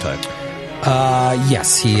giant subtype?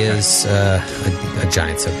 Yes, he is a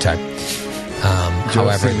giant subtype.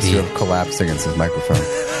 However, seems to have collapsed against his microphone.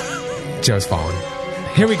 Joe's fallen.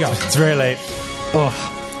 Here we go. It's very late. Oh.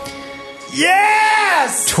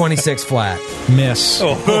 Yes! 26 flat. Miss.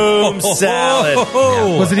 Boom, salad.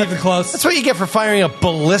 Yeah. Was it even close? That's what you get for firing a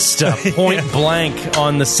ballista point blank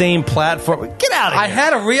on the same platform. Get out of here. I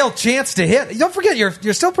had a real chance to hit. Don't forget,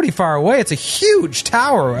 you're still pretty far away. It's a huge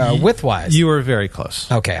tower width-wise. You were very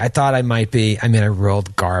close. Okay, I thought I might be. I mean, I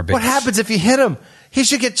rolled garbage. What happens if you hit him? He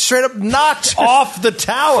should get straight up knocked off the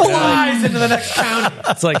tower. Flies into the next county.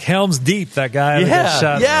 It's like Helm's Deep, that guy that gets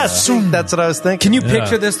shot. Yes, that's what I was thinking. Can you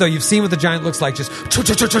picture this, though? You've seen what the giant looks like. Just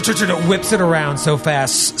it whips it around so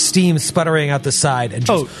fast, steam sputtering out the side, and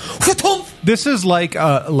just... This is like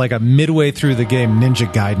a midway through the game Ninja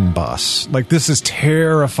Gaiden boss. Like, this is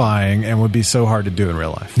terrifying and would be so hard to do in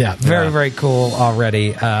real life. Yeah, very, very cool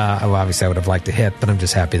already. Well, obviously, I would have liked to hit, but I'm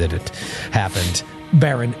just happy that it happened.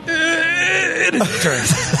 Baron...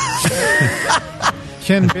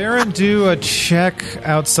 Can Baron do a check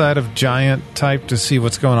outside of giant type to see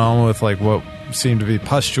what's going on with like what seem to be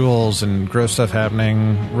pustules and gross stuff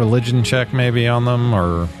happening? Religion check maybe on them,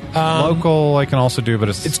 or local I can also do, but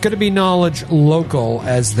it's going to be knowledge local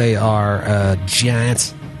as they are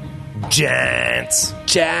giants.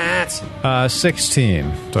 16. Do I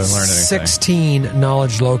learn anything? 16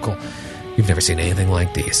 knowledge local. You've never seen anything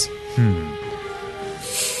like these.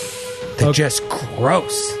 They're just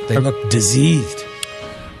gross. They look diseased.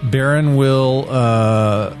 Baron will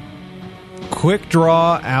quick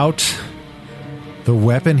draw out the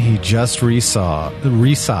weapon he just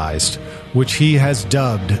resized, which he has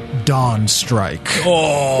dubbed Dawn Strike.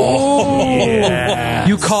 Yes.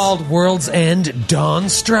 You called World's End Dawn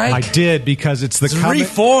Strike? I did, because it's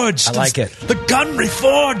reforged. I like it. The gun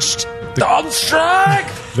reforged. Dawn Strike!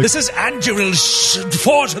 This is Anduril's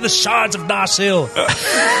forge of the shards of Narsil.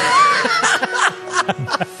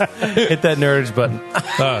 Hit that nerdage button.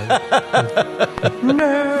 It's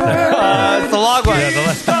the log one.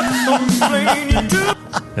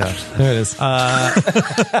 Yeah, there it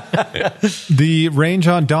is. The range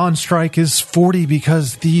on Dawn Strike is 40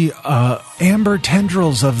 because the amber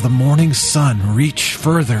tendrils of the morning sun reach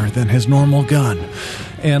further than his normal gun.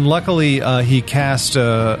 And luckily, he cast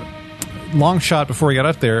long shot before he got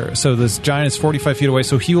up there, so this giant is 45 feet away,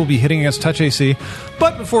 so he will be hitting against touch AC.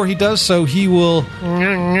 But before he does so, he will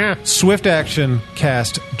swift action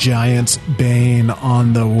cast Giant's Bane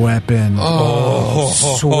on the weapon.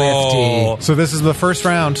 Swifty. So this is the first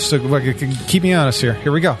round, so keep me honest here.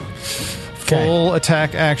 Here we go. Full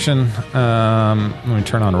attack action. Let me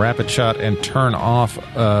turn on rapid shot and turn off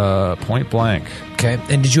point blank. Okay.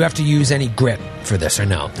 And did you have to use any grit for this or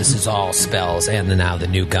no? This is all spells and now the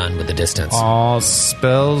new gun with the distance. All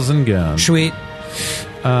spells and guns. Sweet.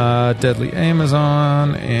 Deadly aim is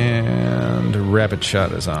on and rapid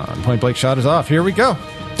shot is on. Point blank shot is off. Here we go.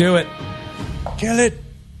 Do it. Kill it.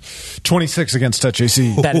 26 against touch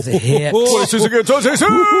AC. That is a hit. 26 against touch AC.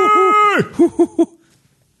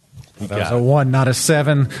 That was a 1, not a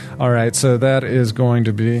 7. All right, so that is going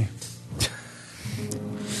to be...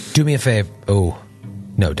 Do me a favor. Oh.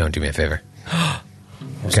 No, don't do me a favor.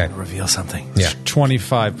 He's Okay. going to reveal something. Yeah.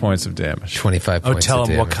 25 points of damage. 25 Oh, points tell of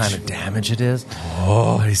him what damage. kind of damage it is.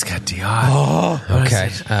 Oh, he's got DR. Okay.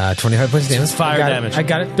 25 points of damage. fire I got damage. It. I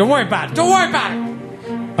got it. Don't worry about it. Don't worry about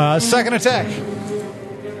it. Second attack.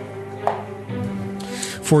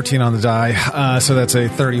 14 on the die. So that's a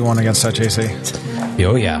 31 against touch AC.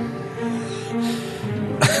 Oh, yeah.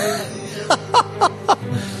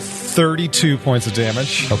 32 points of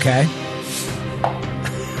damage. Okay.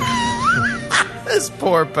 This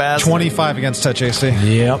poor bastard. 25 against touch AC.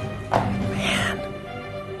 Yep.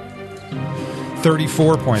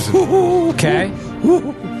 34 points of damage. Okay.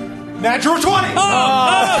 Natural 20! All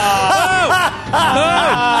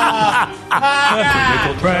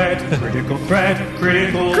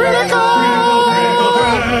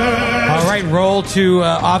right, roll to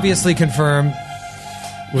obviously confirm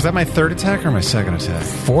Was that my third attack or my second attack?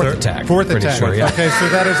 fourth attack. Fourth Pretty attack. Sure, yeah. Okay, so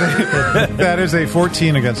that is a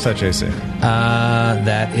 14 against touch AC.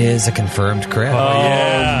 That is a confirmed crit.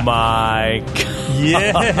 Oh, my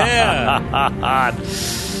Yeah. God.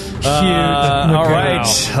 Cute. All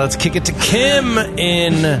right, let's kick it to Kim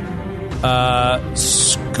in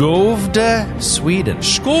Skovda, Sweden.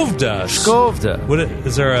 Skovda. Skovda. What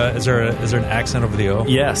is there an accent over the O?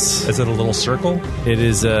 Yes. Is it a little circle? It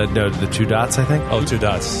is, no, the two dots, I think. Oh, two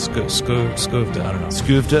dots. Skovda. I don't know.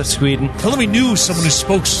 Skovda, Sweden. Tell me knew someone who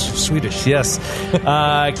spoke Swedish. Yes.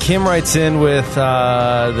 Kim writes in with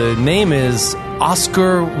the name is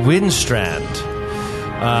Oscar Windstrand.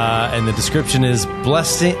 And the description is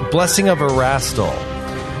Blessing of Erastil.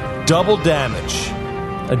 Double damage.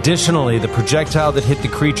 Additionally, the projectile that hit the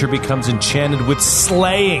creature becomes enchanted with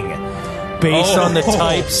slaying based on the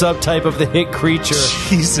subtype of the hit creature.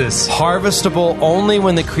 Jesus. Harvestable only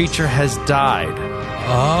when the creature has died.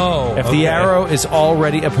 Oh. If the arrow is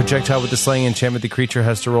already a projectile with the slaying enchantment, the creature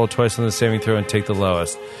has to roll twice on the saving throw and take the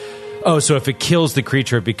lowest. Oh, so if it kills the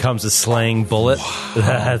creature, it becomes a slaying bullet? Wow.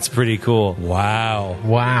 That's pretty cool. Wow.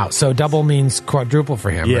 Wow. So double means quadruple for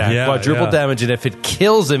him. Yeah, right? Yeah, quadruple yeah. damage, and if it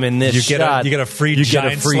kills him in this You get shot, you get a free you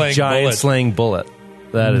giant get a free slaying giant bullet. slaying bullet.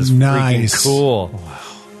 That is Nice. freaking cool.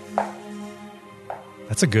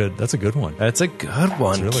 That's a good one. That's a good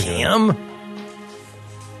one, really good. Kim.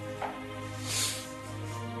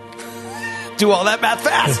 Do all that math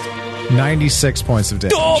fast. 96 points of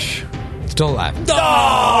damage. Still alive.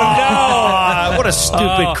 Oh, what a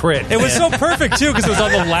stupid crit. It was so perfect too because it was on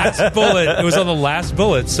the last bullet. It was on the last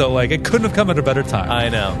bullet, so like it couldn't have come at a better time. I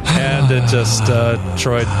know. And it just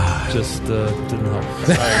Troy just didn't help.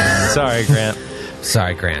 Sorry, Grant.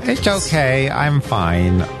 Sorry, Grant. It's okay. I'm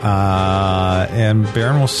fine. And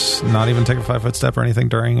Baron will not even take a 5-foot step or anything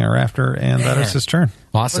during or after, and that is his turn.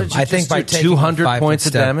 Awesome. What did you I think just by do, taking 200 a 5-foot points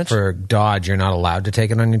of step damage? for dodge, you're not allowed to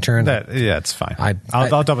take it on your turn. Yeah, it's fine.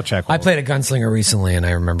 I'll double check. I played a gunslinger recently, and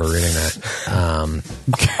I remember reading that.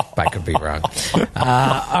 I could be wrong.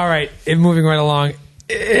 All right, moving right along,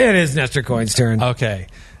 it is Nestor Coin's turn. Okay.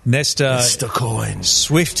 Nesta coin.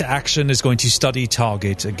 swift action is going to study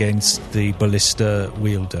target against the ballista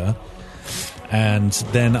wielder. And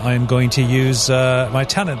then I'm going to use my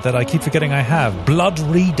talent that I keep forgetting I have, Blood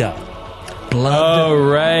Reader. Oh,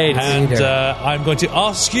 right. And I'm going to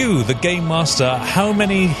ask you, the Game Master, how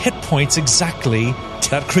many hit points exactly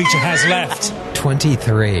that creature has left.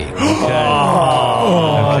 23. Okay.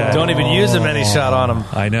 Don't even use him any shot on him.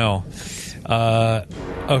 I know.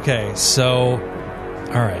 Okay, so...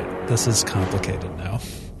 All right, this is complicated now.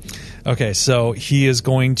 Okay, so he is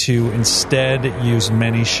going to instead use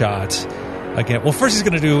Many Shot again. Well, first he's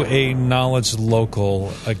going to do a knowledge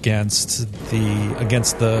local against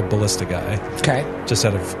the ballista guy. Okay. Just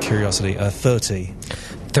out of curiosity, 30.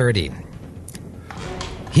 30.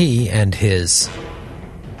 He and his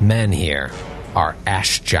men here are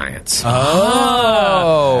ash giants. These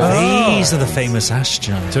are the famous ash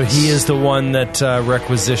giants. So he is the one that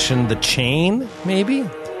requisitioned the chain, maybe?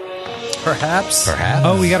 Perhaps?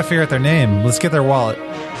 Oh, we got to figure out their name. Let's get their wallet.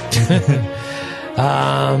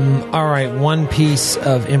 All right, one piece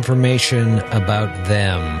of information about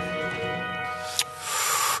them.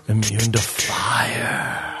 Immune to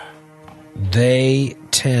fire. They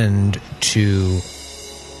tend to...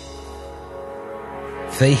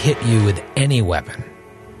 If they hit you with any weapon,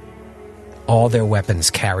 all their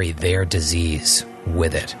weapons carry their disease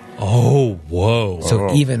with it. Oh, whoa.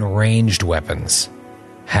 So even ranged weapons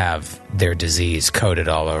have their disease coated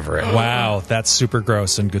all over it. Wow, that's super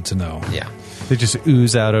gross and good to know. Yeah. They just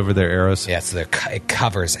ooze out over their arrows. Yeah, so it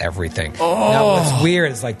covers everything. Now, what's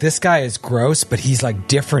weird is, like, this guy is gross, but he's, like,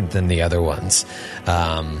 different than the other ones.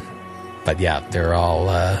 But, yeah, they're all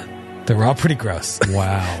They're all pretty gross.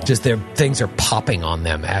 Wow. Just their things are popping on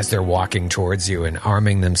them as they're walking towards you and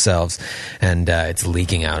arming themselves, and it's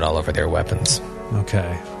leaking out all over their weapons.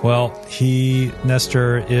 Okay. Well,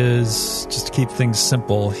 Nestor is, just to keep things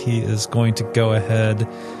simple, he is going to go ahead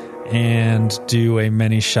and do a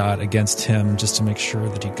many shot against him just to make sure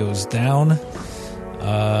that he goes down.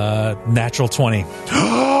 Natural 20.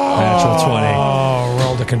 Natural 20. Oh,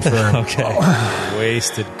 roll to confirm. Okay.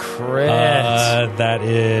 Wasted crit. That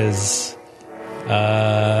is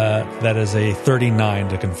a 39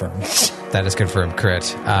 to confirm. That is confirmed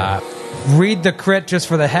crit. Read the crit just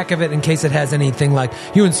for the heck of it in case it has anything like,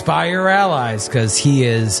 you inspire your allies, because he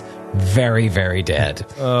is very, very dead.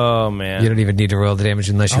 Oh, man. You don't even need to roll the damage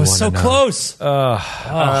unless you want to so know. close. All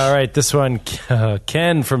right, this one,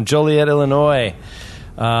 Ken from Joliet, Illinois.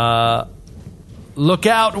 Look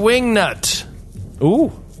out, Wingnut.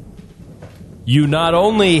 Ooh. You not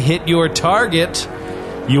only hit your target,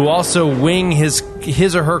 you also wing his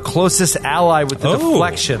or her closest ally with the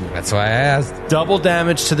deflection. That's why I asked. Double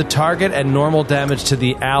damage to the target and normal damage to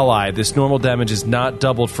the ally. This normal damage is not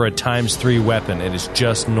doubled for a × 3 weapon. It is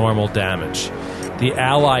just normal damage. The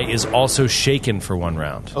ally is also shaken for 1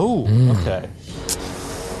 round. Oh, okay.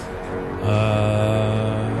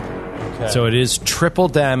 Okay. So it is triple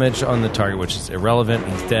damage on the target, which is irrelevant.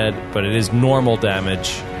 He's dead, but it is normal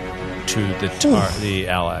damage to the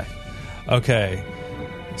ally. Okay.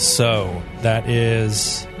 So that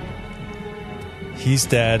is, he's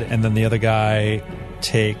dead, and then the other guy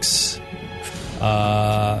takes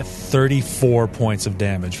 34 points of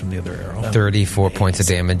damage from the other arrow. 34 points of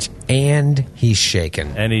damage, and he's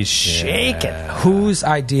shaken. And he's shaken. Whose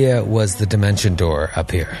idea was the dimension door up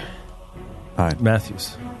here?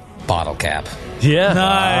 Matthews. Bottle cap. Yeah.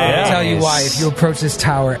 I'll tell you why. If you approach this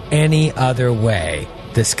tower any other way,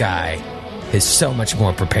 this guy is so much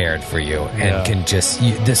more prepared for you and can just...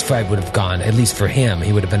 this fight would have gone, at least for him,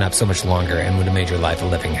 he would have been up so much longer and would have made your life a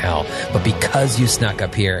living hell. But because you snuck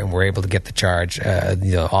up here and were able to get the charge,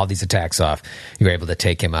 all these attacks off, you were able to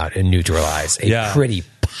take him out and neutralize a pretty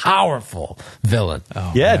powerful villain.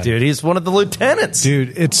 Dude, he's one of the lieutenants.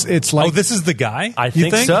 Dude, it's like... Oh, this is the guy? I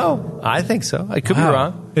think so. I think so. I could be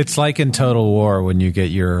wrong. It's like in Total War when you get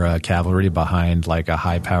your cavalry behind like a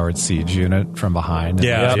high-powered siege unit from behind.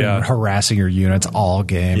 And harassing your units all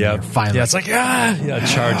game. Yeah. Finally, it's like,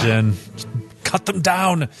 charge in. Cut them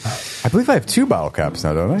down. I believe I have 2 bottle caps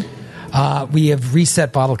now, don't I? We have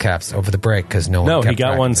reset bottle caps over the break because no one kept he got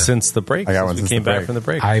track one of them. since the break. I got one We since came the back break. from the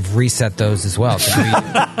break. I've reset those as well.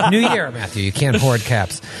 New year, Matthew. You can't hoard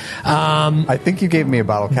caps. I think you gave me a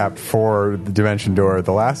bottle cap for the Dimension Door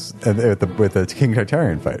the last with the King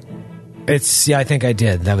Tartarian fight. I think I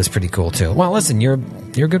did. That was pretty cool too. Well, listen, you're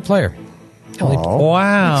a good player.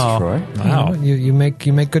 wow. Thanks, Troy. Wow. You make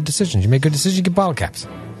good decisions. You make good decisions. You get bottle caps.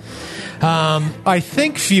 I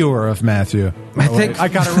think fewer of Matthew. I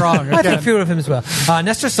got it wrong. I think fewer of him as well.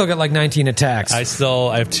 Nestor still got like 19 attacks. I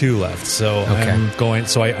have 2 left, so I'm going.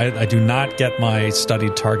 So I do not get my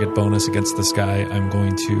studied target bonus against this guy. I'm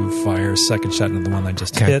going to fire second shot into the one I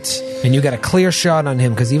just hit. And you got a clear shot on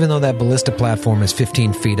him because even though that ballista platform is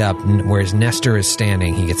 15 feet up, whereas Nestor is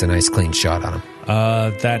standing, he gets a nice clean shot on him.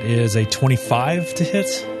 That is a 25 to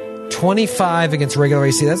hit. 25 against regular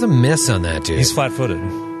AC. That's a miss on that dude. He's flat-footed.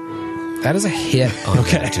 That is a hit on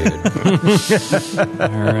that dude. All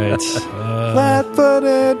right.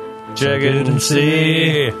 Flat-footed. Check it and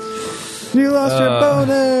see. You lost your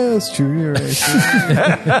bonus. True your AC.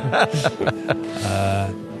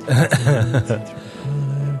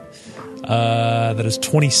 That is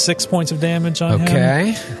 26 points of damage on him.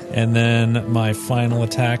 Okay. And then my final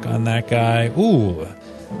attack on that guy. Ooh,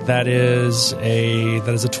 that is a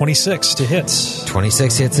 26 to hit.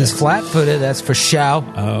 26 hits is flat-footed. That's for show.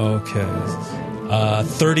 Okay.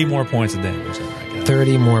 30 more points of damage.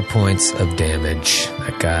 30 more points of damage.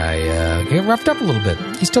 That guy he roughed up a little bit.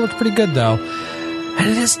 He still looks pretty good, though. And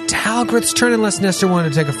it is Talgrith's turn unless Nestor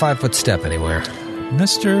wanted to take a 5-foot step anywhere.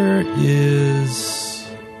 Nestor is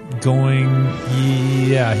going...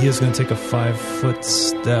 Yeah, he is going to take a 5-foot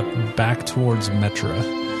step back towards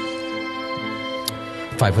Metra.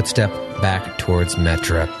 5-foot step back towards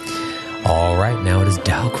Metra. All right, now it is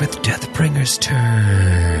Dalgrith Deathbringer's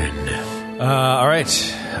turn. All right.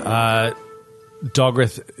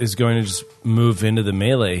 Dalgrith is going to just move into the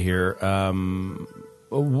melee here.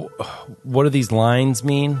 What do these lines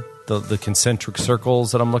mean? The concentric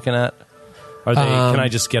circles that I'm looking at? Are they? Can I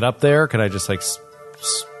just get up there? Can I just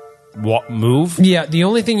move? Yeah, the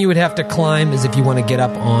only thing you would have to climb is if you want to get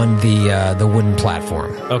up on the wooden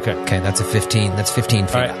platform. Okay. Okay, that's 15 feet All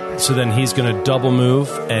up. right. So then he's going to double move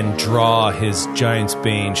and draw his Giant's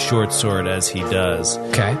Bane short sword as he does.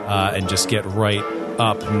 Okay. And just get right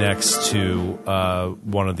up next to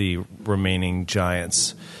one of the remaining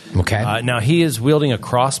giants. Okay. Now he is wielding a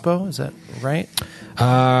crossbow. Is that right?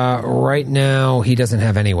 Right now, he doesn't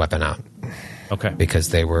have any weapon out. Okay. Because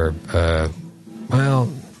they were,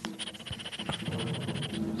 well,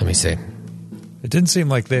 let me see. It didn't seem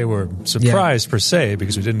like they were surprised per se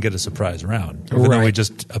because we didn't get a surprise round. Even though we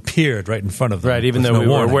just appeared right in front of them. Right, even with though no we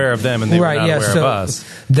were warning. aware of them and they were not aware of us.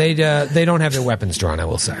 They don't have their weapons drawn, I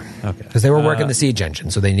will say. Okay. Because they were working the siege engine,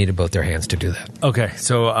 so they needed both their hands to do that. Okay,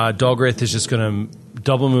 so Dalgraith is just going to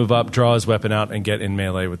double move up, draw his weapon out, and get in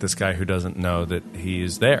melee with this guy who doesn't know that he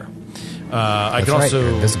is there. I can right, also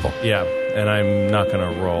you're invisible. Yeah, and I'm not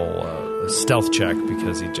going to roll a stealth check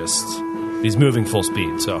because he's moving full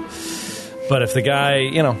speed. So, but if the guy,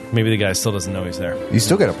 maybe the guy still doesn't know he's there. You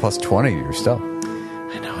still get a plus 20 to your stealth.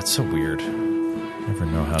 I know it's so weird. Never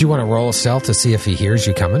know how. Do you want to roll a stealth to see if he hears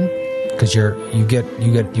you coming? Because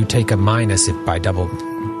you take a minus if by double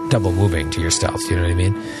moving to your stealth. You know what I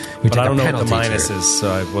mean? But I don't know what the minus is,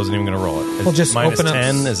 so I wasn't even going to roll it. Well, just minus open up.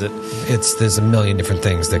 10. Is it? There's a million different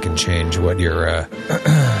things that can change what your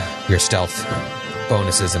stealth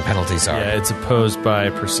bonuses and penalties are. Yeah, it's opposed by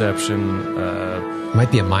perception.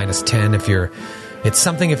 Might be a minus 10 if you're. It's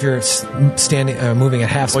something if you're standing, moving at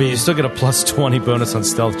half speed. Well, you still get a plus 20 bonus on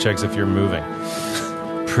stealth checks if you're moving.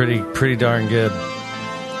 Pretty darn good.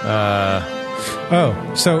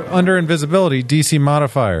 So under invisibility, DC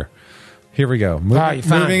modifier. Here we go. You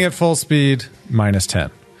found Moving it. at full speed, minus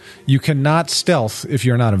 10. You cannot stealth if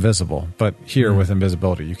you're not invisible, but here with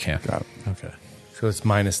invisibility, you can. Got it. Okay. So it's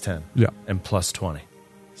minus 10. Yeah. And plus 20.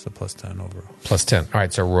 So plus 10 overall. Plus 10. All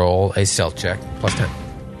right, so roll a stealth check. Plus 10.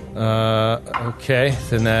 Okay,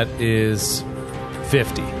 then that is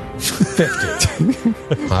 50.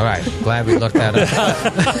 50. All right, glad we looked that up.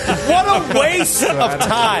 What a waste of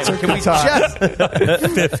time. Can we just...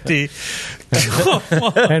 50.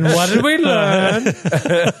 And what did we learn?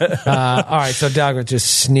 All right, so Dogwood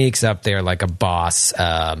just sneaks up there like a boss.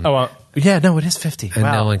 Yeah, no, it is 50. And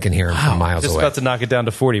no one can hear him from miles Just away. about to knock it down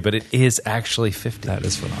to 40, but it is actually 50. That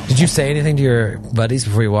is phenomenal. Did you say anything to your buddies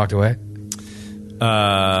before you walked away?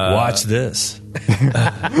 Watch this.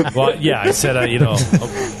 Well, yeah, I said,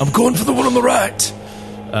 I'm going for the one on the right.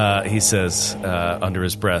 He says under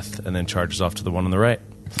his breath and then charges off to the one on the right.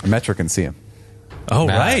 Metro can see him. Oh,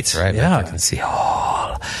 That's right. Yeah. I can see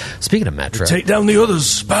all. Speaking of Metro. Take down the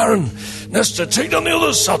others, Baron. Nesta, take down the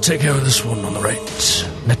others. I'll take care of this one on the right.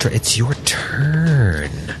 Metro, it's your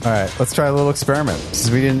turn. All right, let's try a little experiment.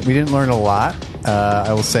 Since we didn't learn a lot,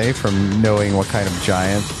 I will say, from knowing what kind of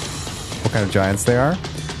giants they are.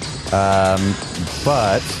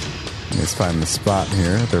 But let me just find the spot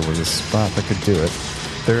here. There was a spot that could do it.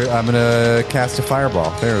 I'm gonna cast a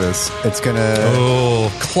fireball. There it is. It's gonna.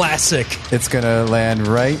 Oh, classic. It's gonna land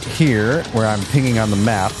right here where I'm pinging on the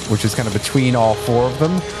map, which is kind of between all four of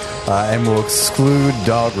them, and will exclude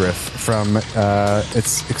Dalgrith from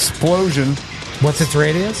its explosion. What's its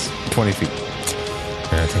radius? 20 feet.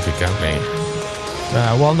 I think you got me.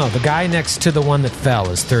 Well, no, the guy next to the one that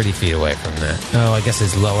fell is 30 feet away from that. Oh, I guess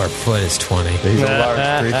his lower foot is 20. He's a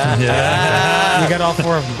large creature. You got all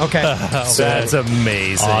four of them. Okay. That's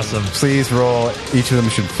amazing. Awesome. Please roll. Each of them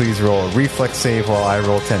should please roll a reflex save while I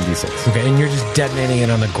roll 10d6. Okay, and you're just detonating it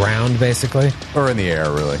on the ground, basically? Or in the air,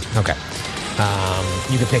 really. Okay.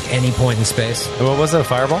 You can pick any point in space. What was that, a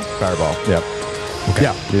fireball? Fireball. Yep. Okay.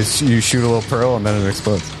 Yeah. You shoot a little pearl and then it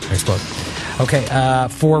explodes. Explode. Okay,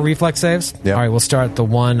 4 reflex saves. Yep. All right, we'll start the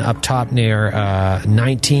one up top near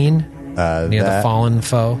 19, near the fallen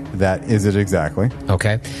foe. That is it exactly.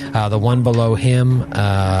 Okay. The one below him,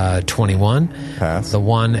 21. Pass. The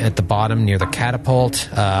one at the bottom near the catapult,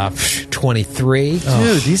 23.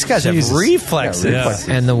 Dude, these guys have reflexes. Yeah, reflexes.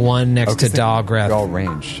 And the one next to They're all Dalgrith,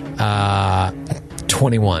 ranged.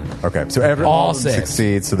 21. Okay, so All all of them saves.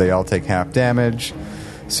 succeed, so they all take half damage.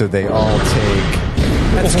 So they all take...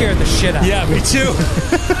 That scared the shit out of me. Yeah, me too.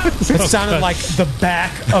 It sounded like the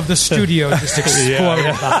back of the studio just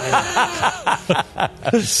exploded.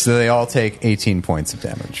 So they all take 18 points of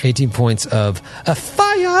damage. 18 points of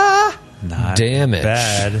fire Not damage.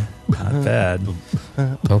 bad. Not bad.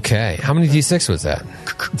 Okay. How many D6 was that?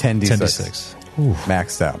 10d6. 10d6.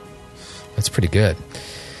 Maxed out. That's pretty good.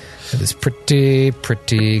 That is pretty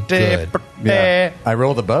good. Yeah. I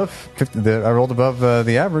rolled above. I rolled above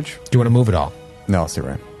the average. Do you want to move at all? No, I'll stay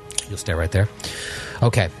right. You'll stay right there.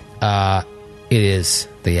 Okay. It is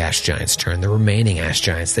the ash giants turn. The remaining ash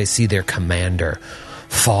giants, they see their commander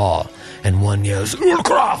fall, and one yells,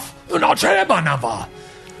 "Ulkraf, unachebanava!"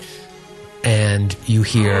 And you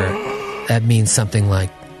hear that means something like,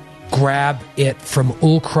 "Grab it from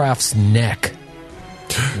Ulkraf's neck."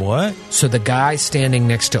 What? So the guy standing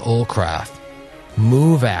next to Ulkraf,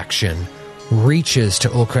 move action, reaches to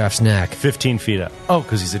Ulkraf's neck. 15 feet up. Oh,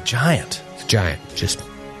 because he's a giant. It's giant. Just,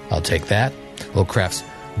 I'll take that. Ulkraf's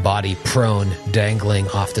body prone, dangling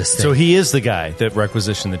off this thing. So he is the guy that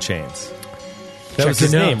requisitioned the chains. That was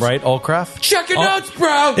his name, right? Ulkraf? Check your notes,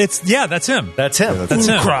 bro! That's him. That's him. That's him.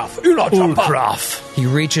 Ulkraf. He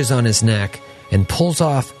reaches on his neck and pulls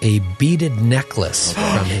off a beaded necklace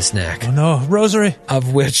from his neck, Oh no, rosary.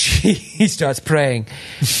 of which he starts praying,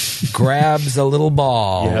 grabs a little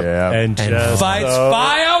ball, Yeah. And and just fights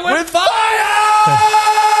fire with fire!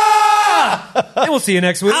 And we'll see you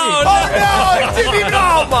next week. Oh, no! It didn't even...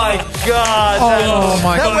 Oh, my God. Oh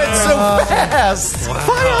my That God. went so fast.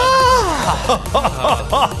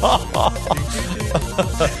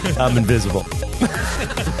 I'm invisible.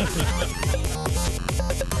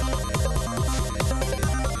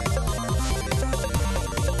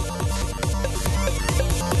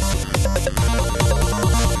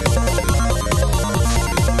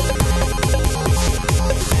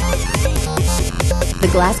 The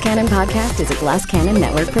Glass Cannon Podcast is a Glass Cannon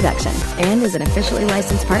Network production and is an officially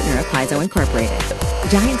licensed partner of Paizo Incorporated.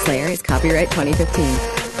 Giant Slayer is copyright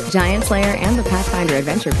 2015. Giant Slayer and the Pathfinder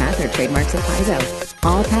Adventure Path are trademarks of Paizo.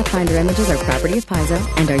 All Pathfinder images are property of Paizo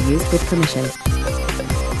and are used with permission.